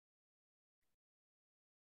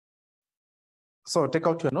So take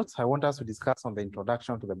out your notes. I want us to discuss on the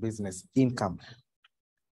introduction to the business income.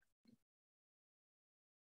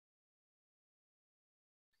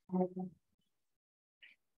 I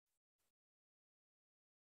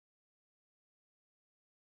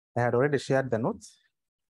had already shared the notes.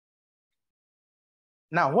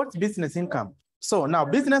 Now, what's business income? So now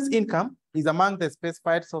business income is among the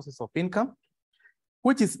specified sources of income,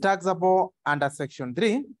 which is taxable under Section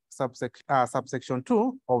 3, subsection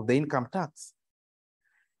 2 of the income tax.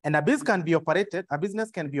 And a business can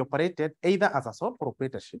be operated either as a sole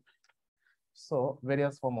proprietorship. So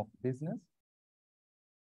various forms of business.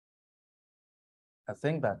 I'm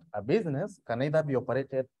saying that a business can either be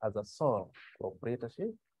operated as a sole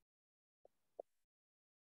proprietorship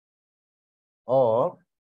or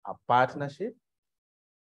a partnership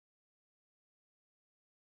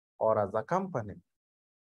or as a company.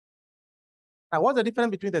 Now, what's the difference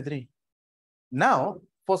between the three? Now,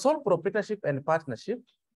 for sole proprietorship and partnership,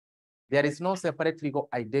 there is no separate legal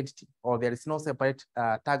identity or there is no separate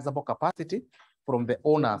taxable capacity from the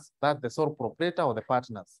owners, that's the sole proprietor or the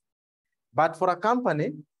partners. But for a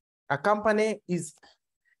company is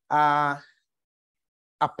a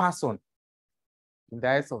person in the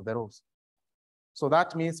eyes of the rules. So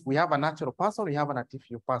that means we have a natural person, we have an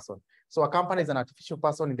artificial person. So a company is an artificial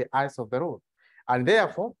person in the eyes of the rule. And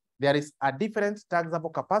therefore, there is a different taxable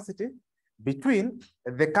capacity between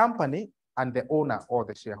the company and the owner or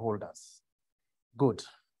the shareholders. Good.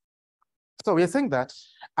 So we are saying that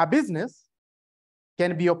a business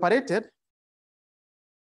can be operated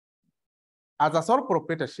as a sole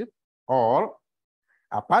proprietorship or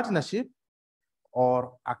a partnership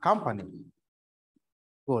or a company.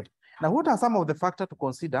 Good. Now, what are some of the factors to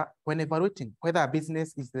consider when evaluating whether a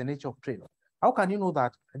business is the nature of trade? How can you know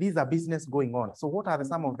that these are business going on? So what are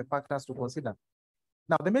some of the factors to consider?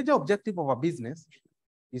 Now, the major objective of a business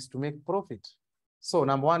is to make profit. So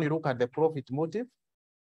number one, you look at the profit motive.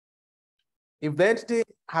 If the entity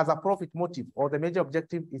has a profit motive or the major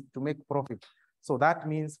objective is to make profit, so that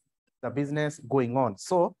means the business going on.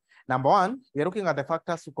 So number one, we're looking at the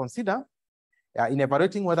factors to consider in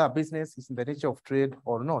evaluating whether a business is in the nature of trade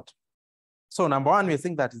or not. So number one, we're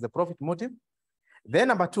saying that is the profit motive. Then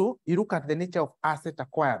number two, you look at the nature of asset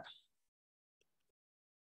acquired.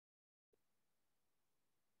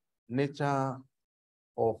 Nature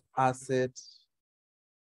of asset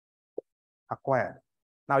acquired.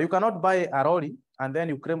 Now you cannot buy a lorry and then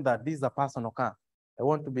you claim that this is a personal car. I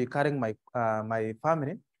want to be carrying my my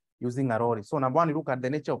family using a lorry. So number one, you look at the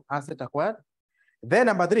nature of asset acquired. Then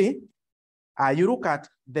number three, you look at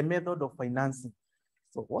the method of financing.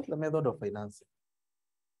 So what's the method of financing?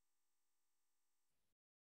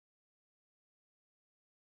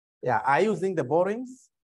 Yeah, are you using the borrowings?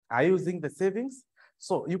 Are you using the savings?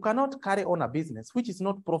 So you cannot carry on a business which is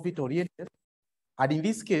not profit oriented. And in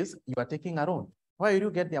this case, you are taking a loan. Where will you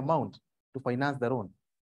get the amount to finance the loan,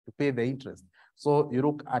 to pay the interest? So you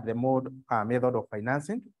look at the method of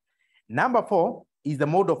financing. Number four is the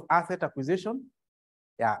mode of asset acquisition.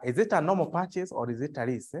 Yeah, is it a normal purchase or is it a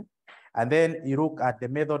lease? And then you look at the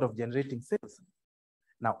method of generating sales.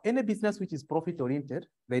 Now, any business which is profit-oriented,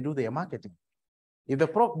 they do their marketing. If the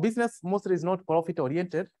business mostly is not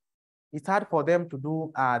profit-oriented, it's hard for them to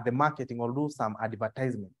do the marketing or do some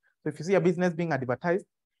advertisement. So if you see a business being advertised,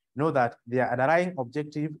 know that their underlying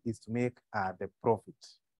objective is to make the profit.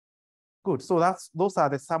 Good, so those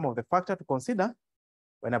are some of the factors to consider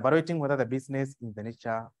when evaluating whether the business is in the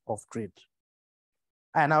nature of trade.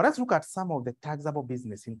 And now let's look at some of the taxable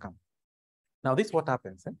business income. Now this is what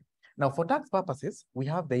happens. Now for tax purposes, we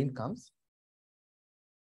have the incomes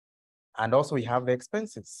and also we have the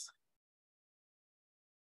expenses.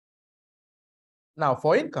 Now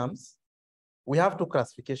for incomes, we have two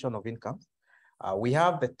classifications of incomes. We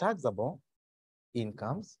have the taxable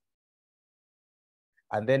incomes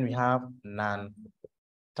and then we have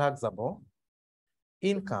non-taxable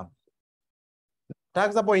income.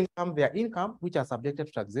 Taxable income, they are income which are subjected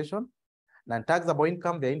to taxation. Non-taxable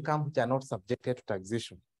income, they are income which are not subjected to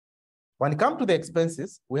taxation. When it comes to the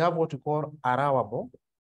expenses, we have what we call allowable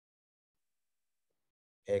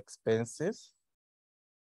expenses.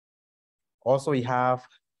 Also, we have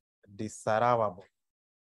disallowable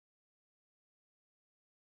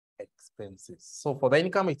expenses. So for the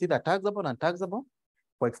income, it's either taxable and taxable.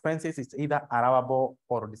 For expenses, it's either allowable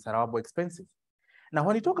or disallowable expenses. Now,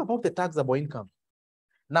 when you talk about the taxable income,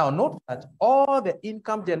 now note that all the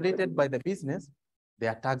income generated by the business, they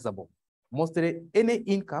are taxable. Mostly any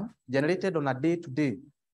income generated on a day-to-day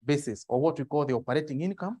basis or what we call the operating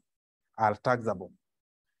income are taxable.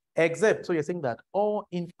 Except, so you're saying that all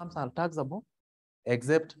incomes are taxable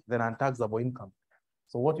except the non-taxable income.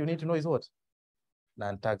 So what you need to know is what?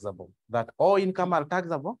 non-taxable. That all income are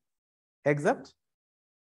taxable except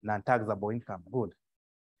non-taxable income. Good.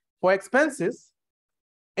 For expenses,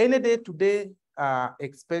 any day-to-day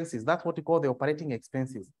expenses, that's what we call the operating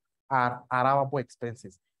expenses, are allowable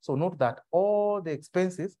expenses. So note that all the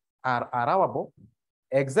expenses are allowable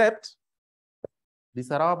except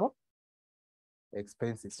disallowable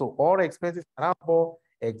expenses. So all expenses are allowable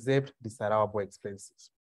except disallowable expenses.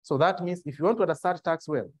 So that means if you want to understand tax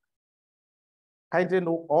well, kindly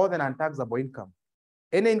know all the non-taxable income.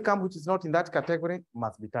 Any income which is not in that category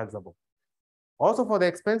must be taxable. Also for the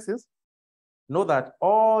expenses, know that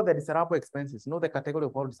all the disallowable expenses, know the category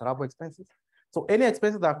of all disallowable expenses. So any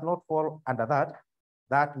expenses that not fall under that,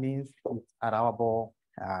 that means it's allowable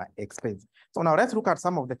expense. So now let's look at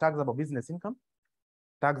some of the taxable business income.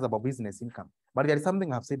 Taxable business income. But there is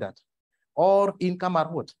something I've said that all income are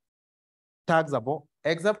what? Taxable,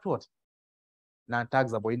 except what?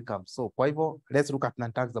 Non-taxable income. So kwa hivyo, let's look at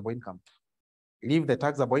non-taxable income. Leave the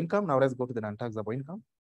taxable income. Now let's go to the non-taxable income.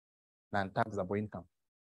 Non-taxable income.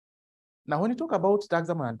 Now, when you talk about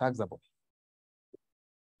taxable and non-taxable,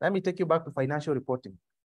 let me take you back to financial reporting.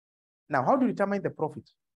 Now, how do you determine the profit?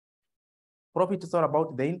 Profit is all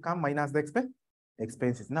about the income minus the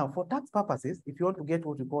expenses. Now, for tax purposes, if you want to get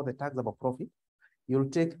what we call the taxable profit, you'll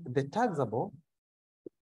take the taxable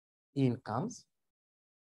incomes,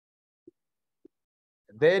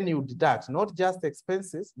 then you deduct not just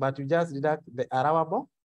expenses, but you just deduct the allowable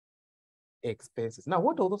expenses. Now,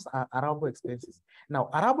 what are those allowable expenses? Now,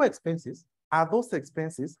 allowable expenses are those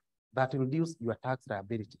expenses that reduce your tax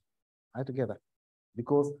liability. Right together,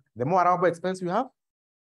 because the more allowable expense you have,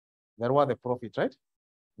 the lower the profit, right?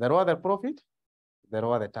 The lower the profit, the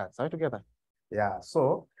lower the tax. Right together. Yeah.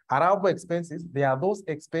 So allowable expenses, they are those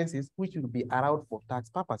expenses which will be allowed for tax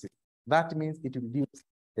purposes. That means it will reduce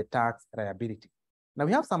the tax liability. Now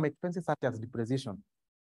we have some expenses such as depreciation.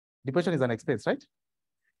 Depreciation is an expense, right?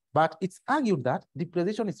 But it's argued that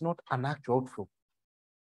depreciation is not an actual outflow.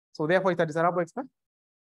 So therefore, it's a desirable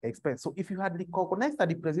expense. So if you had recognized a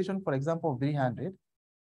depreciation, for example, of 300,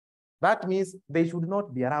 that means they should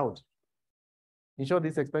not be allowed. In short,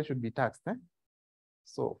 this expense should be taxed.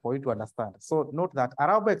 So for you to understand. So note that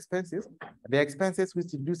allowable expenses, the expenses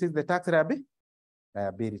which reduces the tax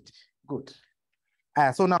liability. Good.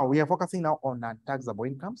 So now we are focusing now on non-taxable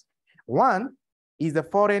incomes. One is the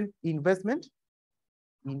foreign investment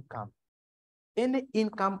income. Any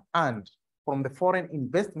income earned from the foreign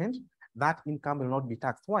investment, that income will not be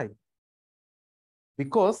taxed. Why?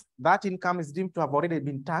 Because that income is deemed to have already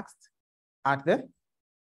been taxed at the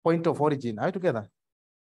point of origin. Are you together?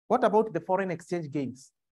 What about the foreign exchange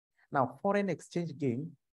gains? Now, foreign exchange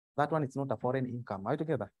gain, that one is not a foreign income. Are you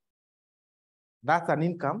together? That's an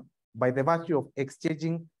income by the virtue of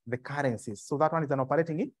exchanging the currencies. So that one is an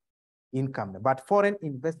operating income. But foreign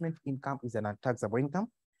investment income is an untaxable income.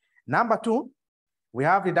 Number two, we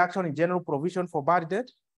have reduction in general provision for bad debt.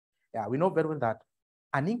 Yeah, we know very well that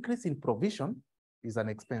an increase in provision is an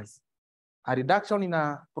expense. A reduction in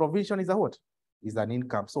a provision is a what? Is an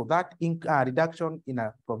income. So that reduction in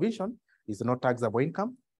a provision is not taxable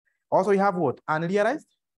income. Also, you have what? Unrealized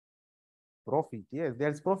profit. Yes,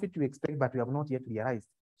 there's profit you expect, but we have not yet realized.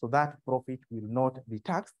 So that profit will not be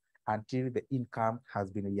taxed until the income has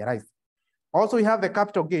been realized. Also, you have the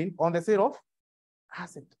capital gain on the sale of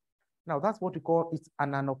asset. Now, that's what we call it's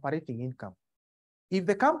an operating income. If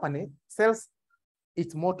the company sells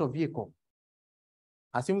its motor vehicle,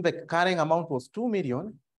 assume the carrying amount was 2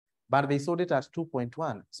 million, but they sold it at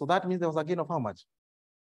 2.1. So that means there was a gain of how much?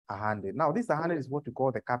 100. Now, this 100 is what we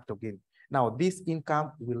call the capital gain. Now, this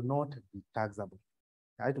income will not be taxable.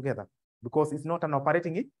 Right together, because it's not an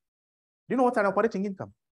operating income. Do you know what's an operating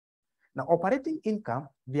income? Now, operating income,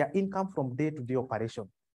 they are income from day-to-day operation.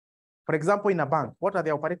 For example, in a bank, what are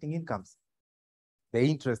the operating incomes? The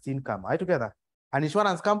interest income. Are you together? An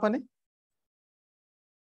insurance company,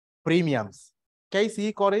 premiums.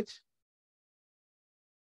 KCE college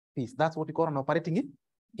fees. That's what we call an operating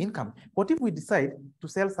income. What if we decide to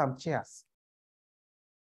sell some chairs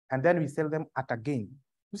and then we sell them at a gain?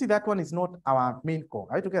 You see, that one is not our main core.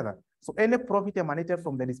 Are you together? So any profit emanated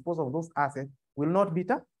from the disposal of those assets will not be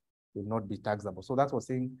taxable. So that's what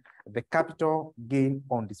saying the capital gain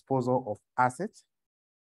on disposal of assets.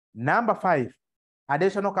 Number 5,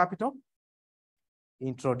 additional capital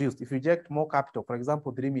introduced. If you inject more capital, for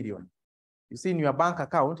example, 3 million, you see in your bank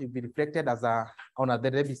account, it will be reflected as on the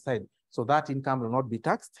debit side. So that income will not be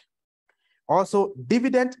taxed. Also,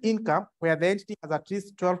 dividend income, where the entity has at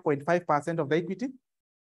least 12.5% of the equity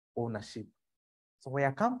ownership. So where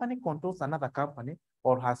a company controls another company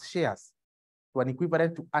or has shares to an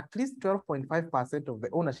equivalent to at least 12.5% of the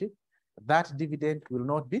ownership, that dividend will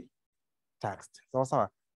not be taxed. So,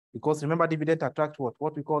 because remember, dividend attract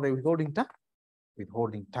what we call the withholding tax.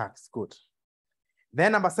 Withholding tax. Good.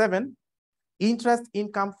 Then number 7, interest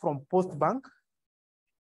income from post bank.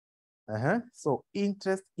 So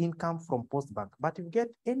interest income from post bank. But if you get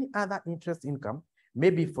any other interest income,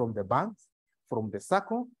 maybe from the banks, from the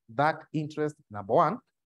circle, that interest, number 1,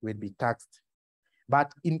 will be taxed.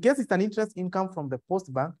 But in case it's an interest income from the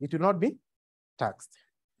post bank, it will not be taxed.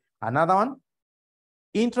 Another one,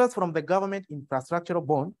 interest from the government infrastructural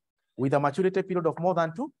bond with a maturity period of more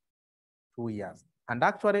than 2 years. And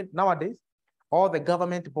actually, nowadays, all the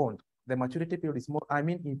government bond, the maturity period is more,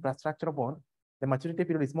 infrastructural bond, the maturity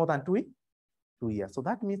period is more than 2 years. So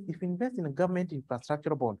that means if you invest in a government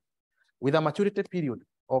infrastructure bond with a maturity period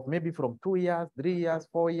of maybe from 2 years, 3 years,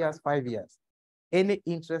 4 years, 5 years, any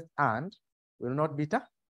interest earned will not be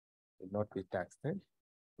taxed.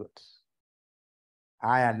 Good.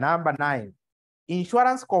 Number 9,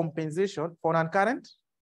 insurance compensation for non-current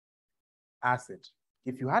asset.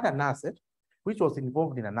 If you had an asset which was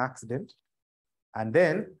involved in an accident, and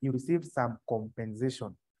then you received some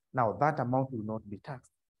compensation, now that amount will not be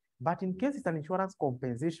taxed. But in case it's an insurance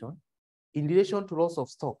compensation in relation to loss of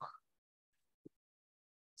stock,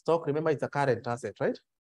 remember, it's a current asset, right?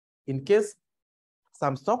 In case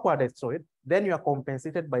some stock were destroyed, then you are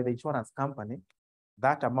compensated by the insurance company,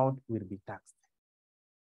 that amount will be taxed.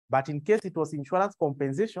 But in case it was insurance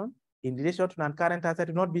compensation in relation to non-current asset,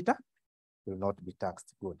 will not be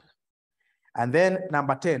taxed. Good. And then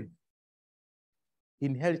number 10,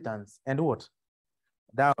 inheritance and what?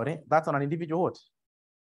 Dowry. That's on an individual what?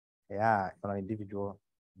 Yeah, on an individual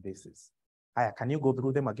basis. Can you go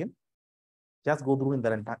through them again? Just go through in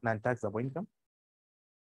the non-taxable income.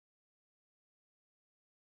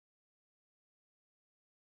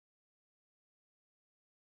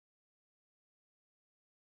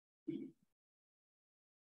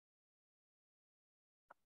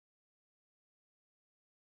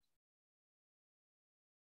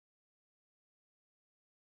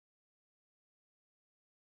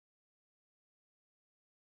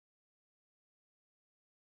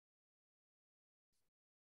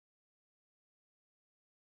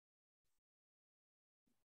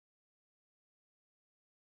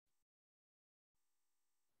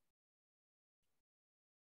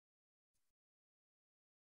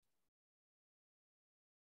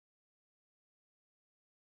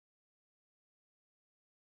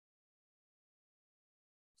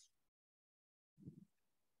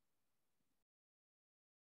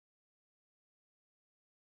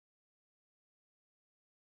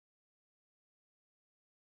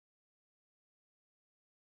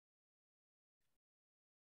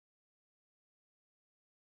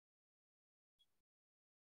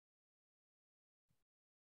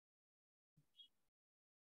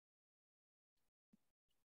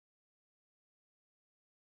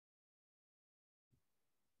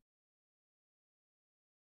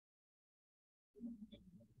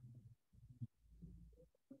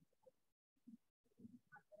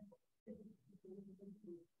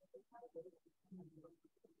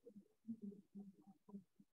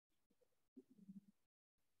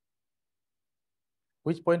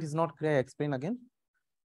 Which point is not clear? Explain again.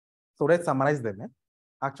 So let's summarize them.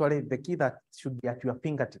 Actually, the key that should be at your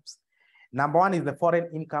fingertips. Number 1 is the foreign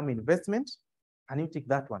income investment. And you take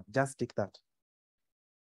that one. Just take that.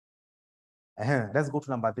 Let's go to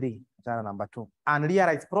number 3. Number 2.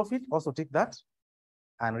 Unrealized profit. Also take that.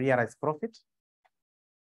 Unrealized profit.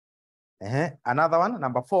 Another one,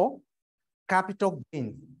 number 4. Capital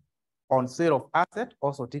gain on sale of asset.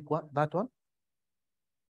 Also take that one.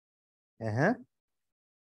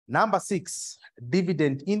 Number 6,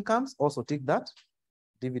 dividend incomes. Also take that.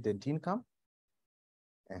 Dividend income.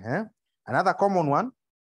 Another common one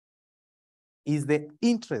is the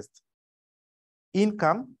interest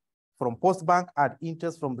income from post-bank and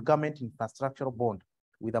interest from the government infrastructure bond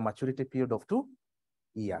with a maturity period of 2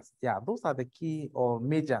 years. Yeah, those are the key or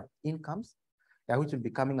major incomes which will be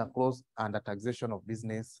coming across under taxation of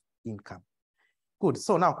business income. Good.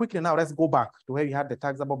 So now quickly, let's go back to where we had the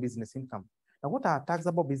taxable business income. Now, what are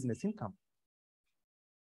taxable business income?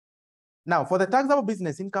 Now, for the taxable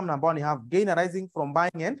business income, number 1, you have gain arising from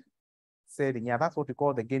buying and selling. Yeah, that's what we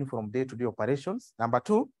call the gain from day-to-day operations. Number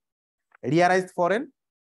 2, realized foreign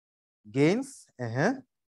gains.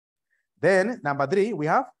 Then number 3, we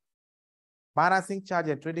have balancing charge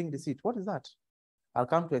and trading receipt. What is that? I'll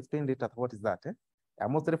come to explain later what is that.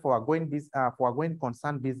 Mostly for our going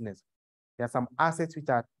concern business, there are some assets which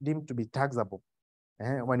are deemed to be taxable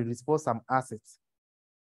when you dispose some assets.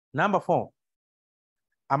 Number 4,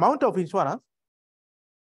 amount of insurance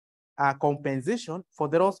a compensation for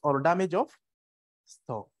the loss or damage of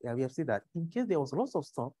stock. Yeah, we have seen that in case there was loss of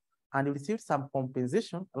stock and you received some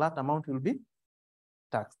compensation, that amount will be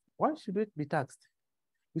taxed. Why should it be taxed?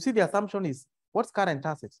 You see, the assumption is what's current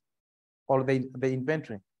assets or the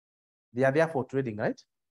inventory? They are there for trading, right?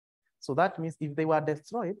 So that means if they were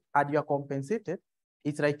destroyed and you are compensated,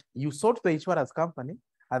 it's like you sold to the insurance company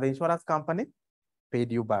and the insurance company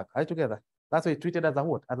paid you back. Are you together? That's why it's treated as a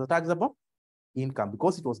what? As a taxable income.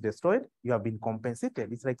 Because it was destroyed, you have been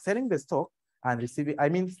compensated. It's like selling the stock and receiving,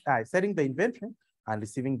 selling the inventory and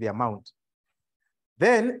receiving the amount.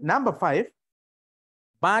 Then number 5,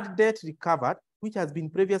 bad debt recovered, which has been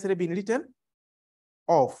previously been written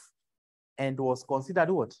off and was considered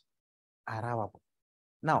what? Allowable.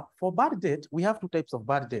 Now, for bad debt, we have 2 types of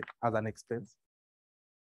bad debt as an expense.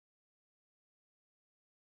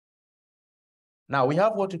 Now, we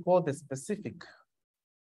have what we call the specific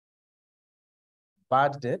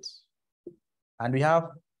bad debt, and we have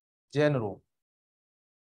general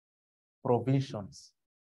provisions.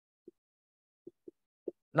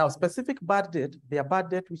 Now, specific bad debt, they are bad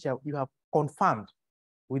debt which you have confirmed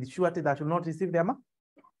with surety that you will not receive the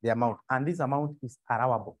amount, and this amount is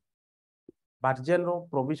allowable. But general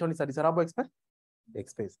provision is a disallowable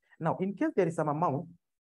expense. Now, in case there is some amount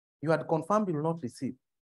you had confirmed you will not receive,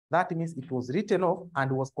 that means it was written off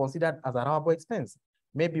and was considered as allowable expense,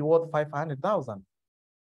 maybe worth 500,000.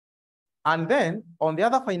 And then on the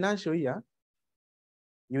other financial year,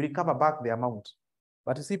 you recover back the amount.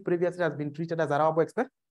 But you see, previously has been treated as allowable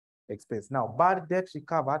expense. Now, bad debt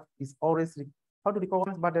recovered is always, how do you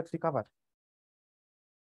recognize bad debt recovered?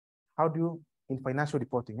 How do you, in financial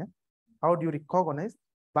reporting, how do you recognize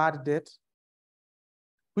bad debt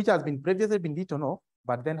which has been previously been written off,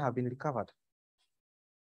 but then have been recovered?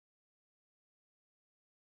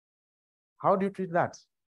 How do you treat that?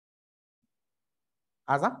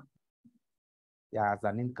 As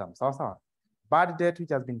an income. So bad debt which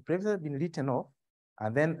has been previously been written off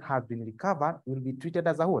and then has been recovered will be treated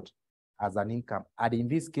as a what? As an income. And in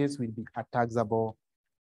this case will be a taxable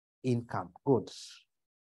income. Good.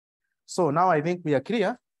 So now I think we are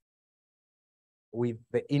clear with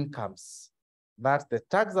the incomes. That's the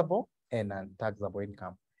taxable and non-taxable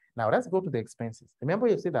income. Now let's go to the expenses. Remember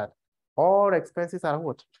you said that all expenses are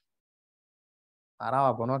what?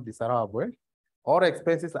 Allowable, not disallowable. All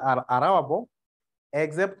expenses are allowable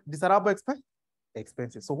except disallowable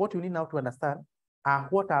expenses. So what you need now to understand are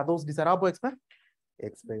what are those disallowable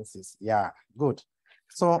expenses? Yeah, good.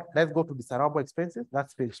 So let's go to disallowable expenses.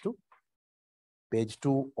 That's page 2. Page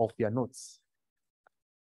 2 of your notes.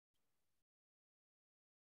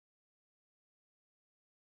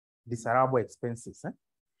 Disallowable expenses.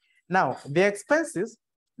 Now, the expenses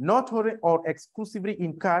not only or exclusively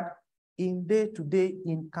incurred in day-to-day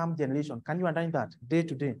income generation. Can you understand that?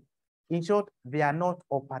 Day-to-day. In short, they are not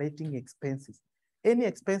operating expenses. Any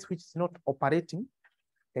expense which is not operating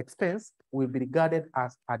expense will be regarded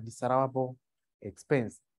as a disallowable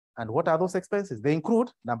expense. And what are those expenses? They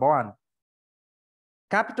include, number 1,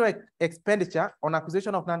 capital expenditure on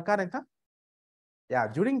acquisition of non-current. Yeah,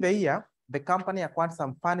 during the year, the company acquired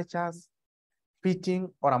some furniture, fitting,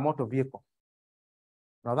 or a motor vehicle.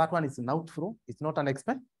 Now that one is an outflow. It's not an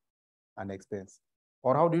expense. An expense.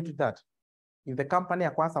 Or how do you do that? If the company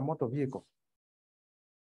acquires a motor vehicle,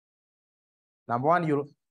 number 1, you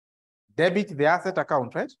debit the asset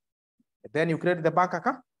account, right? Then you credit the bank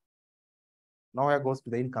account. Now it goes to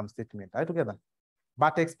the income statement. Are you together?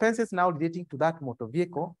 But expenses now relating to that motor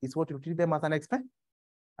vehicle is what you treat them as an expense.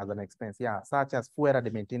 As an expense, yeah, such as fuel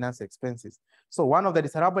and maintenance expenses. So one of the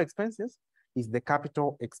disallowable expenses is the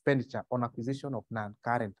capital expenditure on acquisition of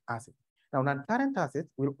non-current assets. Now, non-current assets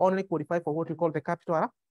will only qualify for what we call the capital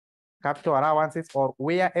allowances or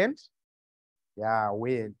wear and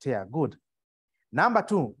tear. Good. Number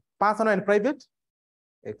 2, personal and private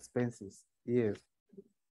expenses. Yes.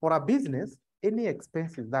 For a business, any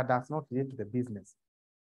expenses that does not relate to the business,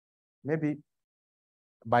 maybe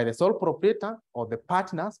by the sole proprietor or the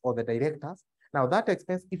partners or the directors. Now that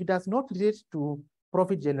expense, if it does not relate to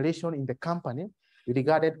profit generation in the company, is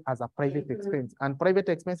regarded as a private expense. And private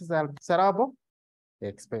expenses are disallowable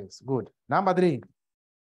expense. Good. Number 3,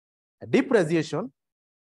 depreciation,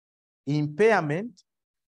 impairment,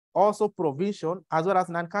 also provision, as well as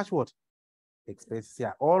non-cash what? Expenses.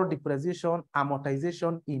 Yeah, all depreciation,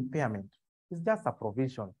 amortization, impairment is just a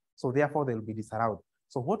provision. So therefore they will be disallowed.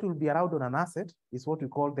 So what will be allowed on an asset is what we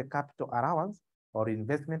call the capital allowance or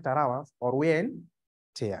investment allowance or wear and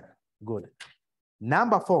tear. Good.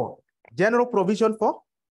 Number 4, general provision for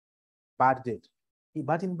bad debt.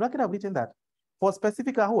 But in bracket I've written that for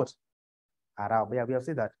specific what? Yeah, we have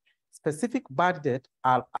said that Specific bad debt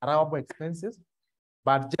are allowable expenses,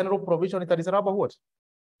 but general provision is a disallowable what?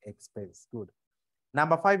 Expense. Good.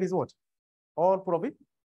 Number 5 is what? All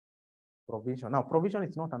provision. Now, provision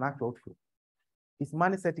is not an actual outflow. It's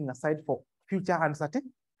money setting aside for future uncertainty,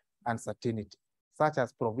 such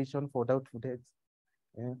as provision for doubtful debts,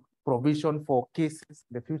 provision for cases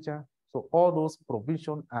in the future. So all those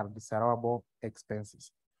provisions are disallowable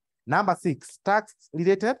expenses. Number 6,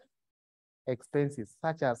 tax-related expenses,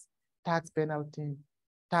 such as tax penalty,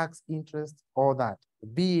 tax interest, all that,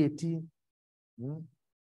 VAT,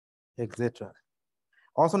 etc.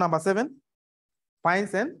 Also, number 7,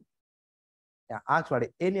 fines and actually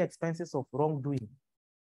any expenses of wrongdoing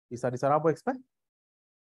is a disallowable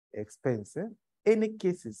expense. Any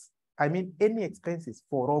cases, I mean any expenses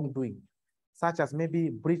for wrongdoing, such as maybe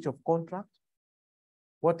breach of contract.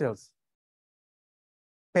 What else?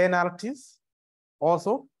 Penalties,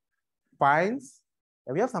 also fines.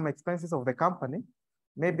 And we have some expenses of the company,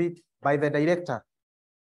 maybe by the director.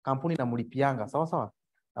 Company na mulipianga, sawa sawa.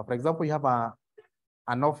 Now, for example, you have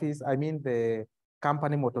an office, I mean the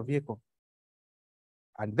company motor vehicle.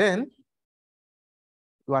 And then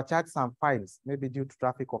you are charged some fines, maybe due to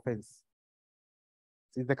traffic offense.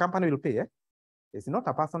 So the company will pay, It's not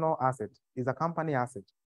a personal asset, it's a company asset.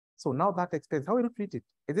 So now that expense, how will you treat it?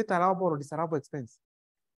 Is it allowable or disallowable expense?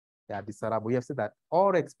 Yeah, disallowable. We have said that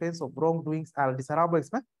all expense of wrongdoings are disallowable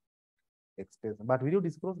expense. But will you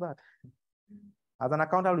disclose that? As an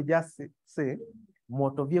accountant, we just say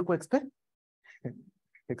motor vehicle expense.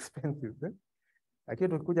 Expenses. Lakini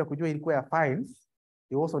tukikuja kujua ilikuwa ya fines,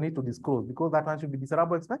 you also need to disclose because that one should be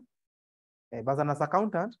disallowable expense. But as an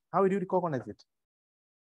accountant, how will you recognize it?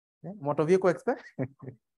 Motor vehicle expense?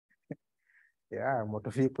 Yeah,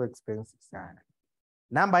 motor vehicle expenses.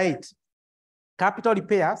 Number 8, capital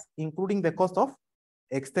repairs, including the cost of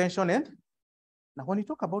extension. And now when you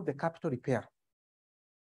talk about the capital repair,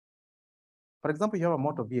 for example, you have a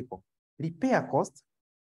motor vehicle, repair costs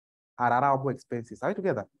are allowable expenses. Are we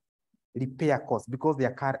together? Repair costs because they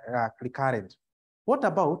are recurrent. What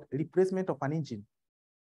about replacement of an engine?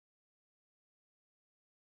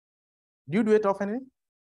 Do you do it often?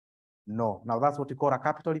 No. Now that's what we call a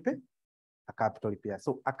capital repair. A capital repair.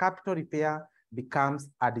 So a capital repair becomes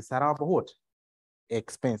a disallowable what?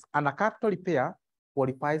 Expense. And a capital repair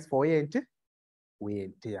qualifies for wear and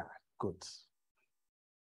tear. Good.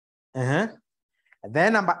 And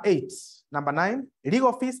then number 9,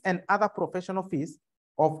 legal fees and other professional fees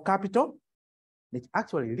of capital. It's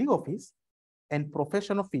actually legal fees and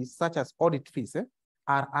professional fees, such as audit fees,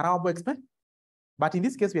 are allowable expense. But in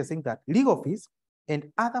this case, we are saying that legal fees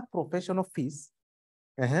and other professional fees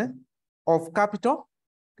of capital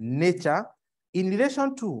nature in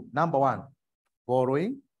relation to number 1,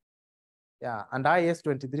 borrowing. Yeah, and IS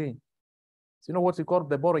 23. So you know what we call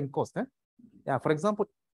the borrowing cost? Yeah, for example,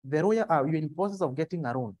 the lawyer, you're in the process of getting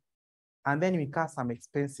a loan, and then you incur some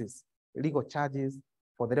expenses, legal charges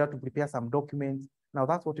for the lawyer to prepare some documents. Now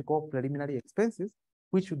that's what we call preliminary expenses,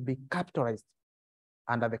 which should be capitalized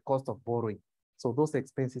under the cost of borrowing. So those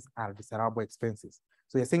expenses are disallowable expenses.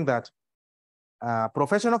 So you're saying that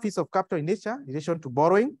professional fees of capital in nature in relation to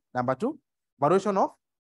borrowing. Number 2, valuation of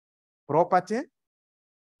property.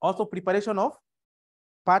 Also preparation of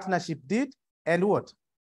partnership deed and what?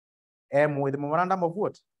 With the memorandum of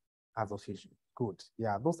what? Association. Good.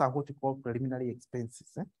 Yeah, those are what we call preliminary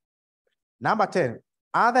expenses. Number 10,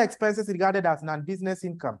 other expenses regarded as non-business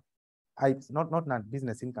income. Not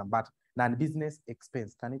non-business income, but non-business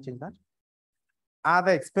expense. Can you change that?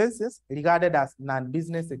 Other expenses regarded as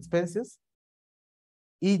non-business expenses,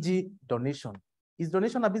 e.g. donation. Is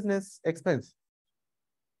donation a business expense?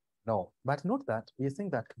 No, but note that we are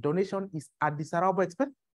saying that donation is a disallowable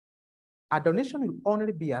expense. A donation will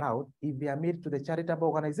only be allowed if they are made to the charitable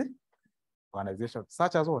organization,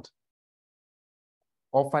 such as what?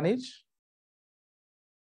 Orphanage,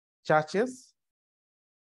 churches,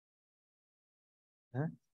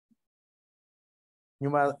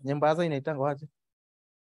 nyumba yazo inaitangwa waje?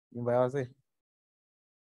 Nyumba ya wazee.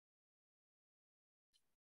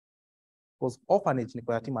 Because orphanage ni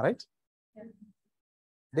kwa yatima, right? Yeah.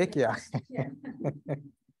 Daycare. Yeah.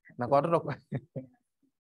 Na kwa watoto.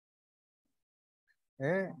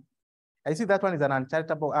 I see that one is an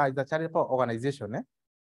uncharitable, it's a charitable organization.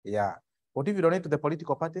 Yeah. What if you donate to the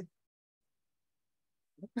political party?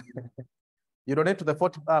 You donate to the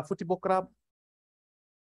football club?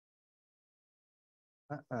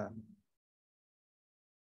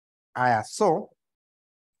 So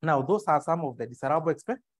now those are some of the disallowable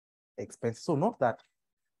expenses. So note that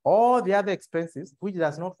all the other expenses which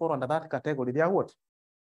does not fall under that category, they are what?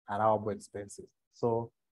 Allowable expenses.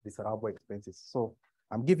 So disallowable expenses. So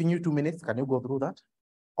I'm giving you 2 minutes. Can you go through that?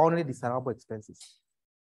 Only desirable expenses.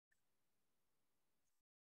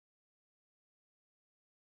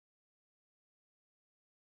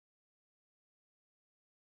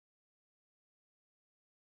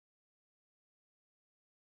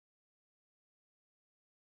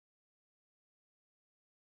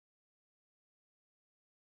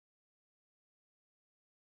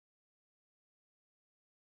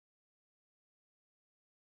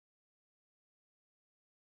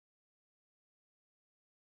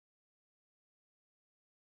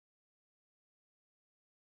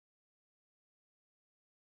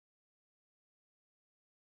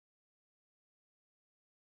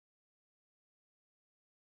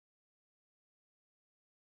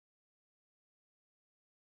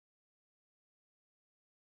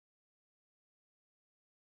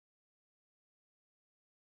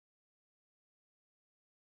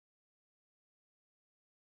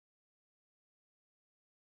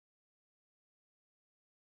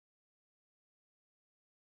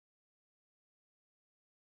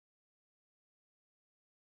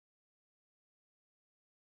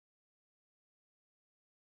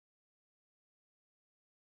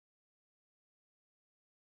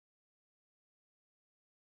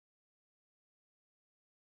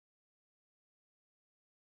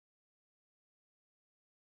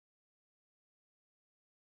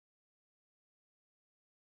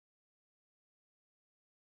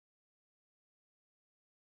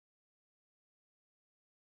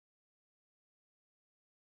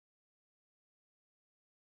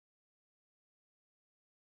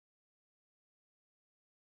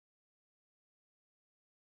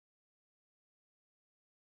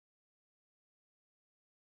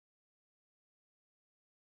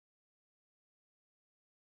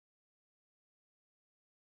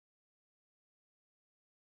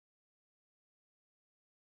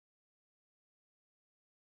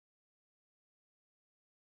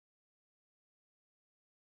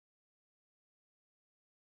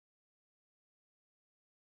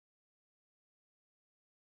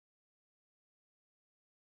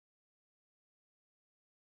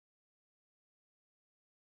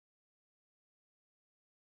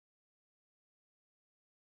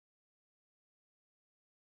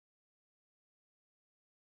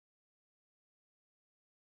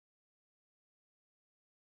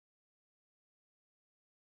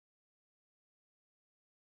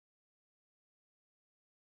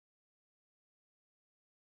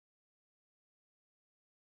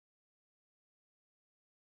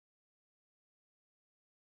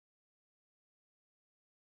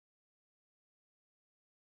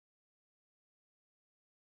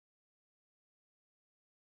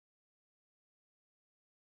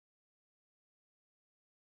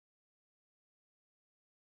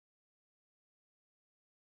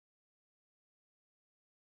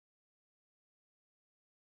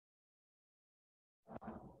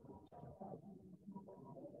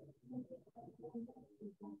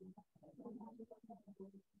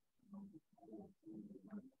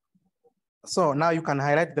 So now you can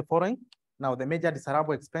highlight the following. Now the major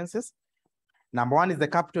desirable expenses. Number 1 is the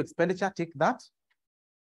capital expenditure, tick that.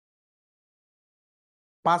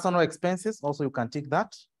 Personal expenses, also you can tick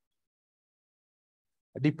that.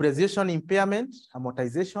 Depreciation, impairment,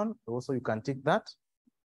 amortization, also you can tick that.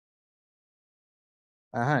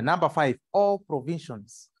 Number 5, all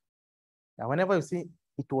provisions. Now, whenever you see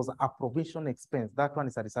it was a provision expense, that one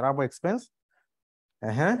is a desirable expense.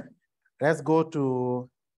 Let's go to,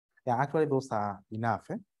 yeah, actually those are enough.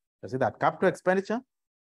 You see that capital expenditure,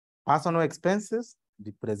 personal expenses,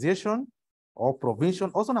 depreciation, all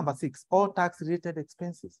provision. Also number 6, all tax-related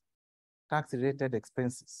expenses. Tax-related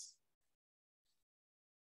expenses.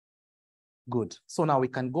 Good. So now we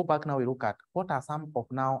can go back now, we look at what are some of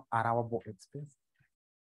now allowable expenses.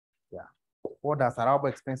 Yeah. What does allowable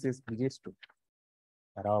expenses relate to?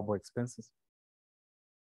 Allowable expenses.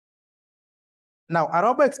 Now,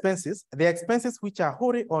 allowable expenses, the expenses which are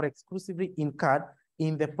wholly or exclusively incurred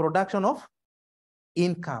in the production of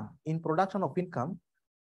income. In production of income,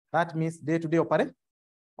 that means day-to-day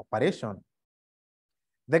operation.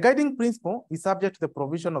 The guiding principle is subject to the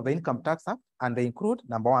provision of the Income Tax Act, and they include,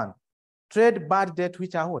 number 1, trade bad debt,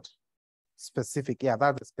 which are what? Specific, yeah,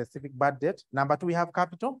 that's the specific bad debt. Number 2, we have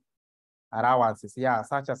capital allowances, yeah,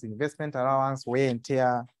 such as investment allowance, wear and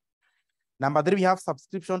tear. Number 3, we have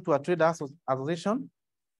subscription to a trade association.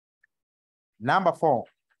 Number 4,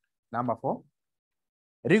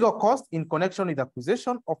 legal cost in connection with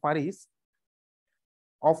acquisition of a lease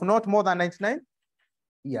of not more than 99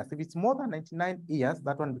 years. If it's more than 99 years,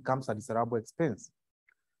 that one becomes a desirable expense.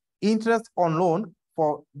 Interest on loan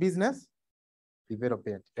for business,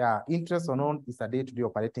 development. Yeah, interest on loan is a day-to-day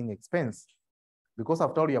operating expense because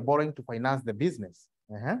after all, you're borrowing to finance the business.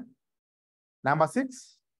 Number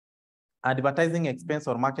 6, advertising expense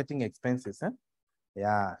or marketing expenses.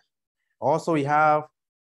 Yeah. Also, we have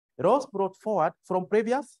rows brought forward from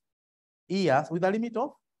previous years with a limit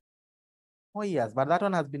of 4 years, but that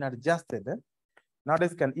one has been adjusted. Now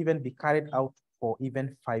this can even be carried out for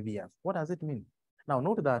even 5 years. What does it mean? Now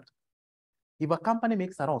note that if a company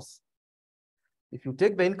makes a loss, if you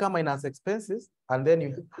take the income minus expenses and then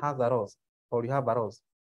you have a loss, or you have a loss,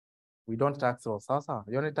 we don't tax loss.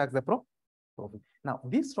 You only tax the profit. Now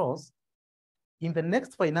this loss in the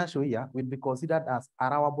next financial year will be considered as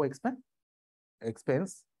allowable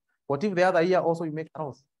expense. What if the other year also you make a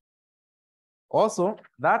loss? Also,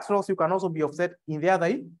 that loss you can also be offset in the other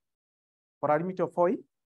year for a limit of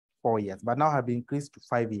 4 years, but now have been increased to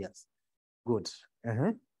 5 years. Good.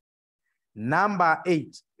 Number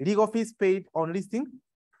 8, legal fees paid on listing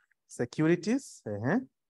securities.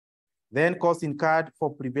 Then costs incurred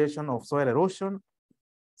for prevention of soil erosion,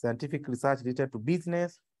 scientific research related to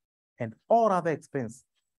business, and all other expense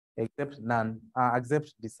except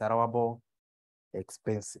except disallowable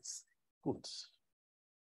expenses. Good.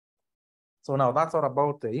 So now that's all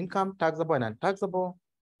about the income, taxable and untaxable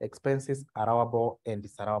expenses, allowable and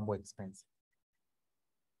disallowable expenses.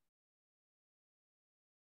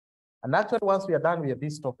 And actually, once we are done with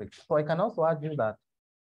this topic, so I can also argue that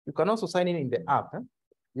you can also sign in the app.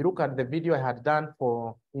 You look at the video I had done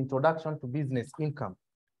for introduction to business income.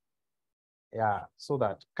 Yeah, so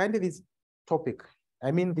that kind of this topic,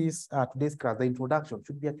 I mean this today's class, the introduction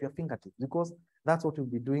should be at your fingertips because that's what we'll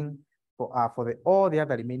be doing for all the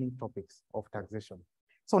other remaining topics of taxation.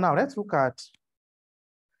 So now let's look at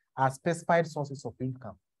specified sources of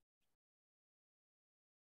income.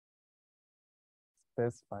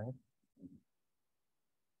 Specified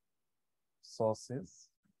sources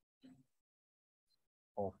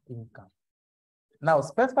of income. Now,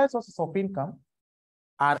 specified sources of income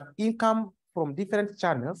are income from different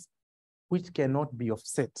channels which cannot be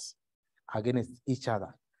offset against each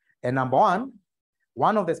other. And number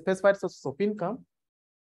one of the specified sources of income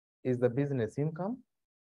is the business income.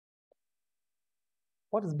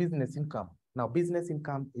 What is business income? Now, business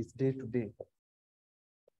income is day-to-day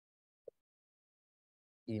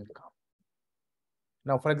income.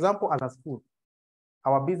 Now, for example, as a school,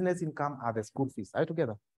 our business income are the school fees. Are you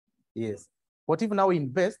together? Yes. What if now we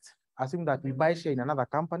invest, assume that we buy share in another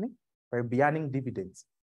company, we'll be earning dividends.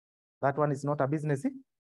 That one is not a business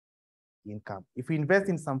income. If we invest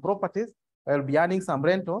in some properties, we'll be earning some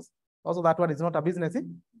rentals. Also, that one is not a business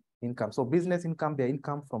income. So business income, their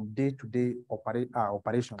income from day-to-day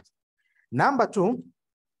operations. Number 2,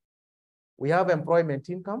 we have employment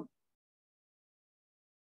income.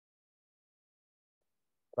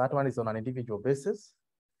 That one is on an individual basis.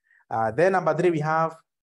 Then number 3, we have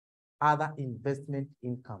other investment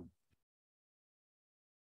income.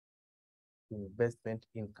 Investment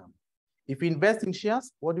income. If you invest in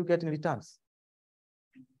shares, what do you get in returns?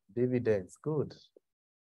 Dividends, good.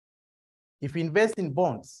 If you invest in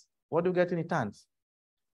bonds, what do you get in returns?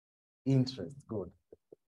 Interest, good.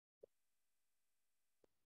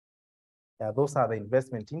 Yeah, those are the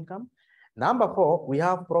investment income. Number 4, we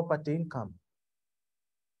have property income.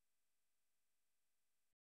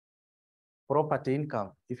 Property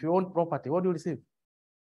income. If you own property, what do you receive?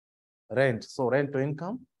 Rent. So rental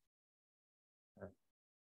income.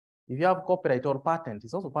 If you have copyright or patent,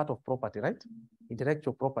 it's also part of property, right?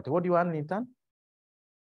 Intellectual property. What do you earn in return?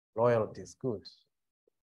 Royalties. Good.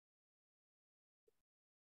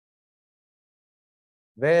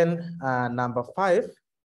 Then number 5,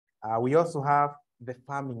 we also have the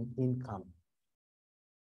farming income.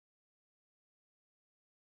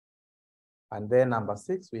 And then number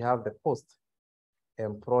 6, we have the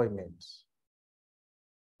post-employment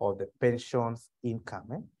or the pensions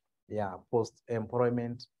income. Yeah,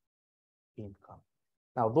 post-employment income.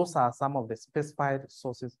 Now, those are some of the specified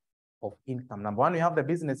sources of income. Number 1, we have the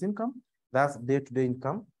business income. That's day-to-day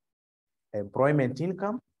income. Employment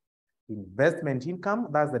income. Investment income.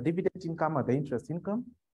 That's the dividend income or the interest income.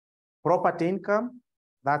 Property income.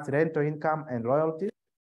 That's rental income and royalties.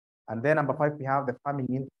 And then number 5, we have the farming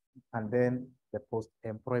income and then the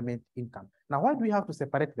post-employment income. Now, why do we have to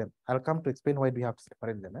separate them? I'll come to explain why do we have to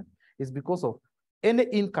separate them. It's because of any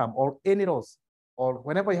income or any loss, or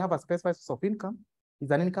whenever you have a specified source of income,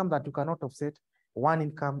 is an income that you cannot offset one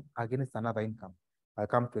income against another income. I'll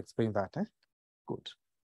come to explain that. Good.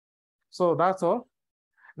 So that's all.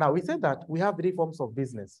 Now, we said that we have 3 forms of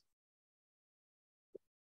business.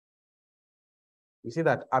 We see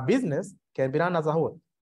that a business can be run as a whole.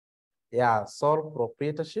 Yeah, sole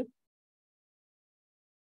proprietorship.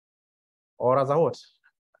 or as a what?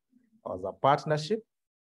 Or as a partnership,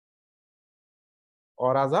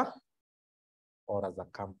 or as a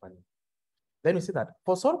company. Then we see that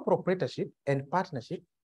for sole proprietorship and partnership,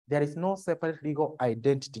 there is no separate legal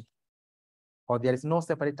identity, or there is no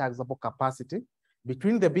separate taxable capacity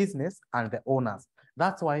between the business and the owners.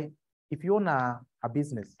 That's why if you own a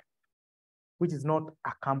business, which is not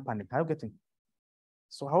a company, are you getting?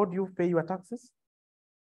 So how do you pay your taxes?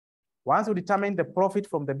 Once you determine the profit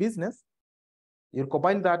from the business, you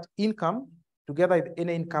combine that income together with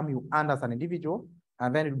any income you earn as an individual,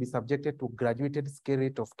 and then it will be subjected to graduated scale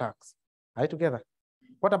rate of tax. Are you together?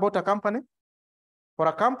 What about a company? For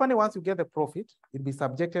a company, once you get the profit, it'll be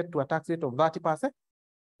subjected to a tax rate of 30%.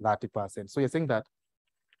 30%. So you're saying that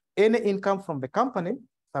any income from the company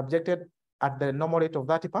subjected at the normal rate of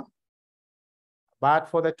 30%. But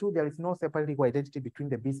for the two, there is no separate legal identity between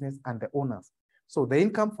the business and the owners. So the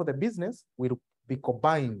income for the business will be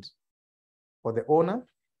combined for the owner,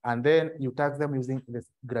 and then you tax them using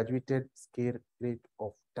this graduated scale rate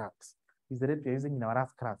of tax. Is the rate we're using in our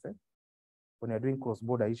last class, when you're doing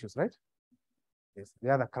cross-border issues, right? Yes,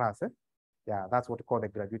 the other class, yeah, that's what we call the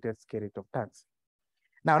graduated scale rate of tax.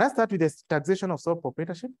 Now let's start with the taxation of sole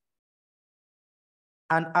proprietorship.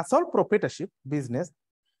 And a sole proprietorship business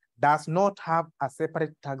does not have a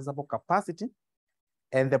separate taxable capacity,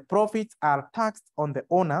 and the profits are taxed on the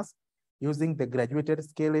owners using the graduated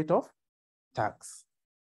scale rate of tax.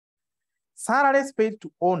 Salaries paid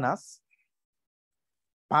to owners,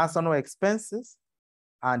 personal expenses,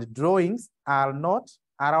 and drawings are not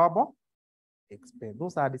allowable expense.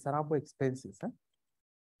 Those are disallowable expenses.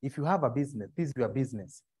 If you have a business, this is your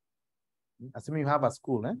business. Assuming you have a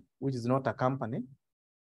school, which is not a company,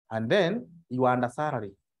 and then you are under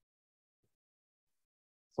salary.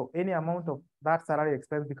 So any amount of that salary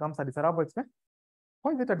expense becomes a disallowable expense.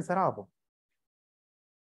 Why is it a disallowable?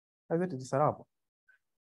 Why is it disallowable?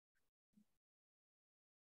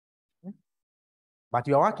 But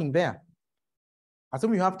you are working there.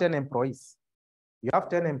 Assume you have 10 employees. You have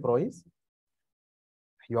 10 employees.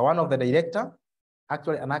 You are one of the director,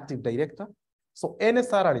 actually an active director. So any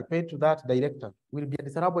salary paid to that director will be a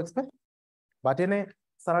disallowable expense. But any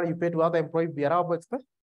salary you pay to other employees will be allowable expense.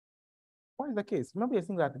 What is the case? Remember, you're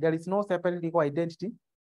saying that there is no separate legal identity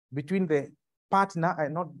between the partner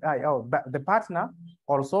and the partner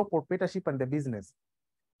or sole proprietorship and the business.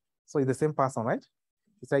 So it's the same person, right?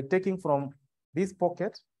 It's like taking from this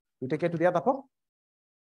pocket, you take it to the other pocket.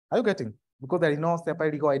 Are you getting? Because there is no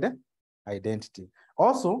separate legal identity.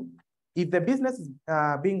 Also, if the business is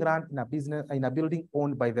being run in a building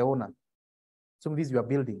owned by the owner, so this is your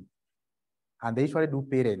building, and they usually do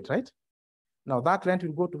pay rent, right? Now that rent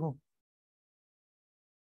will go to whom?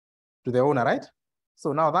 To the owner, right?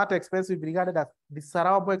 So now that expense will be regarded as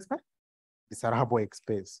disallowable expense. Disallowable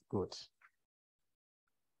expense. Good.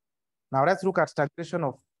 Now let's look at taxation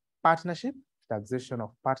of partnership. Taxation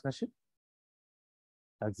of partnership.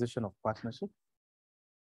 Taxation of partnership.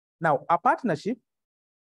 Now, a partnership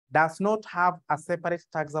does not have a separate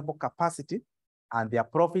taxable capacity, and their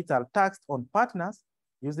profits are taxed on partners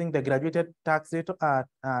using the graduated tax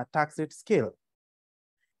rate scale.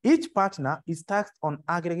 Each partner is taxed on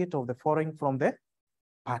aggregate of the following from the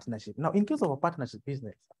partnership. Now, in case of a partnership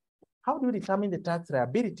business, how do you determine the tax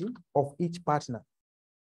liability of each partner?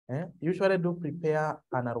 Usually do prepare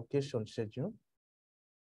an allocation schedule.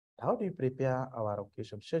 How do you prepare our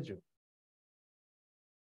allocation schedule?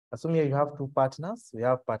 Assume here you have two partners. We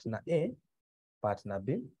have partner A, partner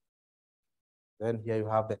B. Then here you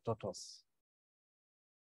have the totals.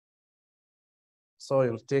 So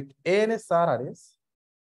you'll take any salaries,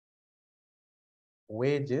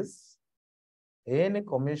 wages, any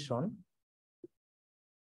commission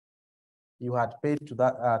you had paid to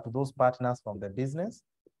that to those partners from the business.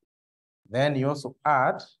 Then you also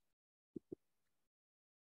add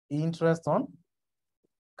interest on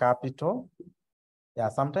capital. Yeah,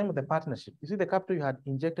 sometimes with the partnership, you see the capital you had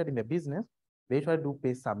injected in the business, they usually do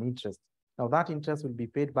pay some interest. Now that interest will be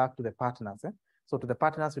paid back to the partners. So to the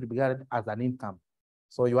partners will be regarded as an income.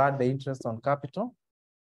 So you add the interest on capital.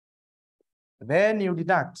 Then you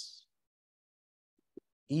deduct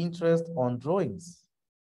interest on drawings.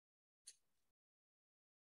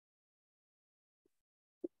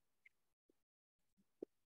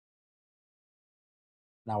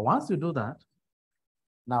 Now, once you do that,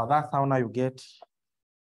 now that's how now you get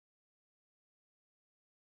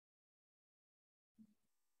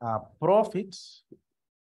a profit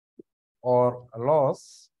or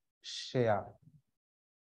loss share.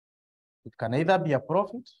 It can either be a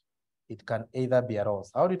profit, it can either be a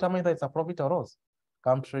loss. How do you determine that it's a profit or loss?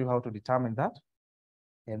 Come show you how to determine that.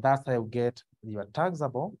 And that's how you get your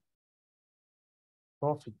taxable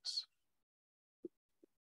profit.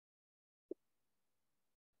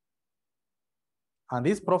 And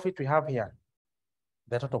this profit we have here,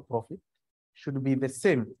 the total profit, should be the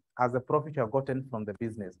same as the profit you have gotten from the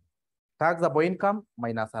business. Taxable income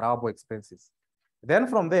minus allowable expenses. Then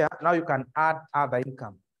from there, now you can add other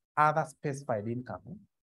income, other specified income.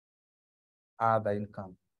 Other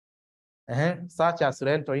income. Such as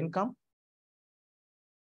rental income.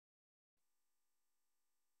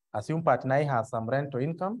 Assume partner A has some rental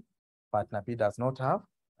income, partner B does not have.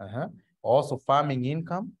 Also farming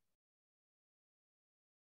income.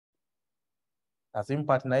 Assume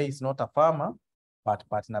partner A is not a farmer, but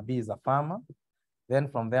partner B is a farmer. Then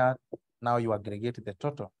from there, now you aggregate the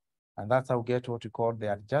total. And that's how you get what you call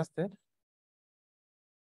the adjusted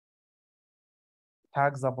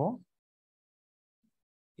taxable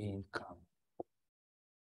income.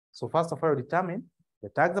 So first of all, you determine the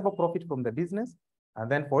taxable profit from the business. And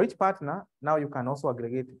then for each partner, now you can also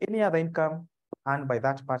aggregate any other income earned by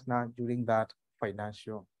that partner during that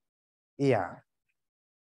financial year.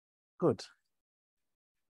 Good.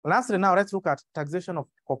 Lastly, now let's look at taxation of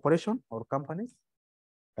corporation or companies.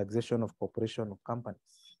 Taxation of corporation or companies.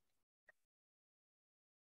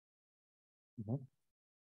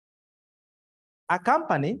 A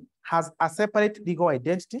company has a separate legal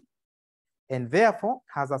identity and therefore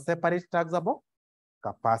has a separate taxable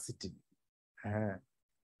capacity.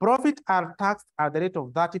 Profit are taxed at the rate of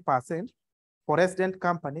 30% for resident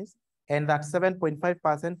companies and at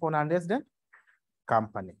 7.5% for non-resident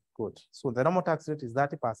company. Good. So the normal tax rate is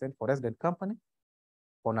 30% for resident company.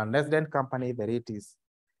 For non-resident company, the rate is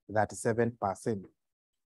 37%.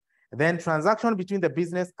 Then transaction between the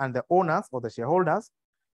business and the owners or the shareholders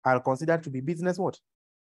are considered to be business what?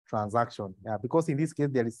 Transaction. Yeah, because in this case,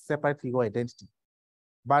 there is separate legal identity.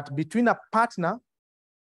 But between a partner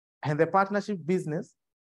and the partnership business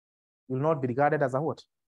will not be regarded as a what?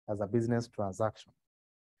 As a business transaction.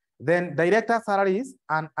 Then director salary is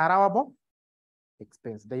an allowable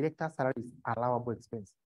expense. Director salary is allowable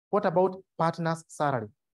expense. What about partner's salary?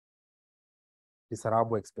 It's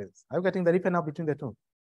allowable expense. Are you getting the difference now between the two?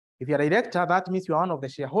 If you're a director, that means you're one of the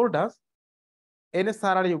shareholders. Any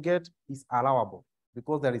salary you get is allowable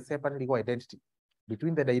because there is separate legal identity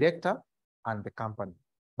between the director and the company.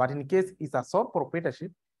 But in case it's a sole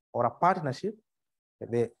proprietorship or a partnership,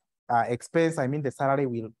 the expense, I mean the salary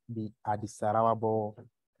will be a disallowable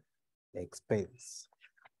expense.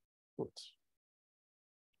 Good.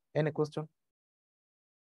 Any question?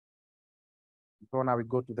 So now we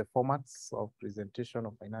go to the formats of presentation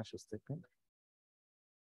of financial statement.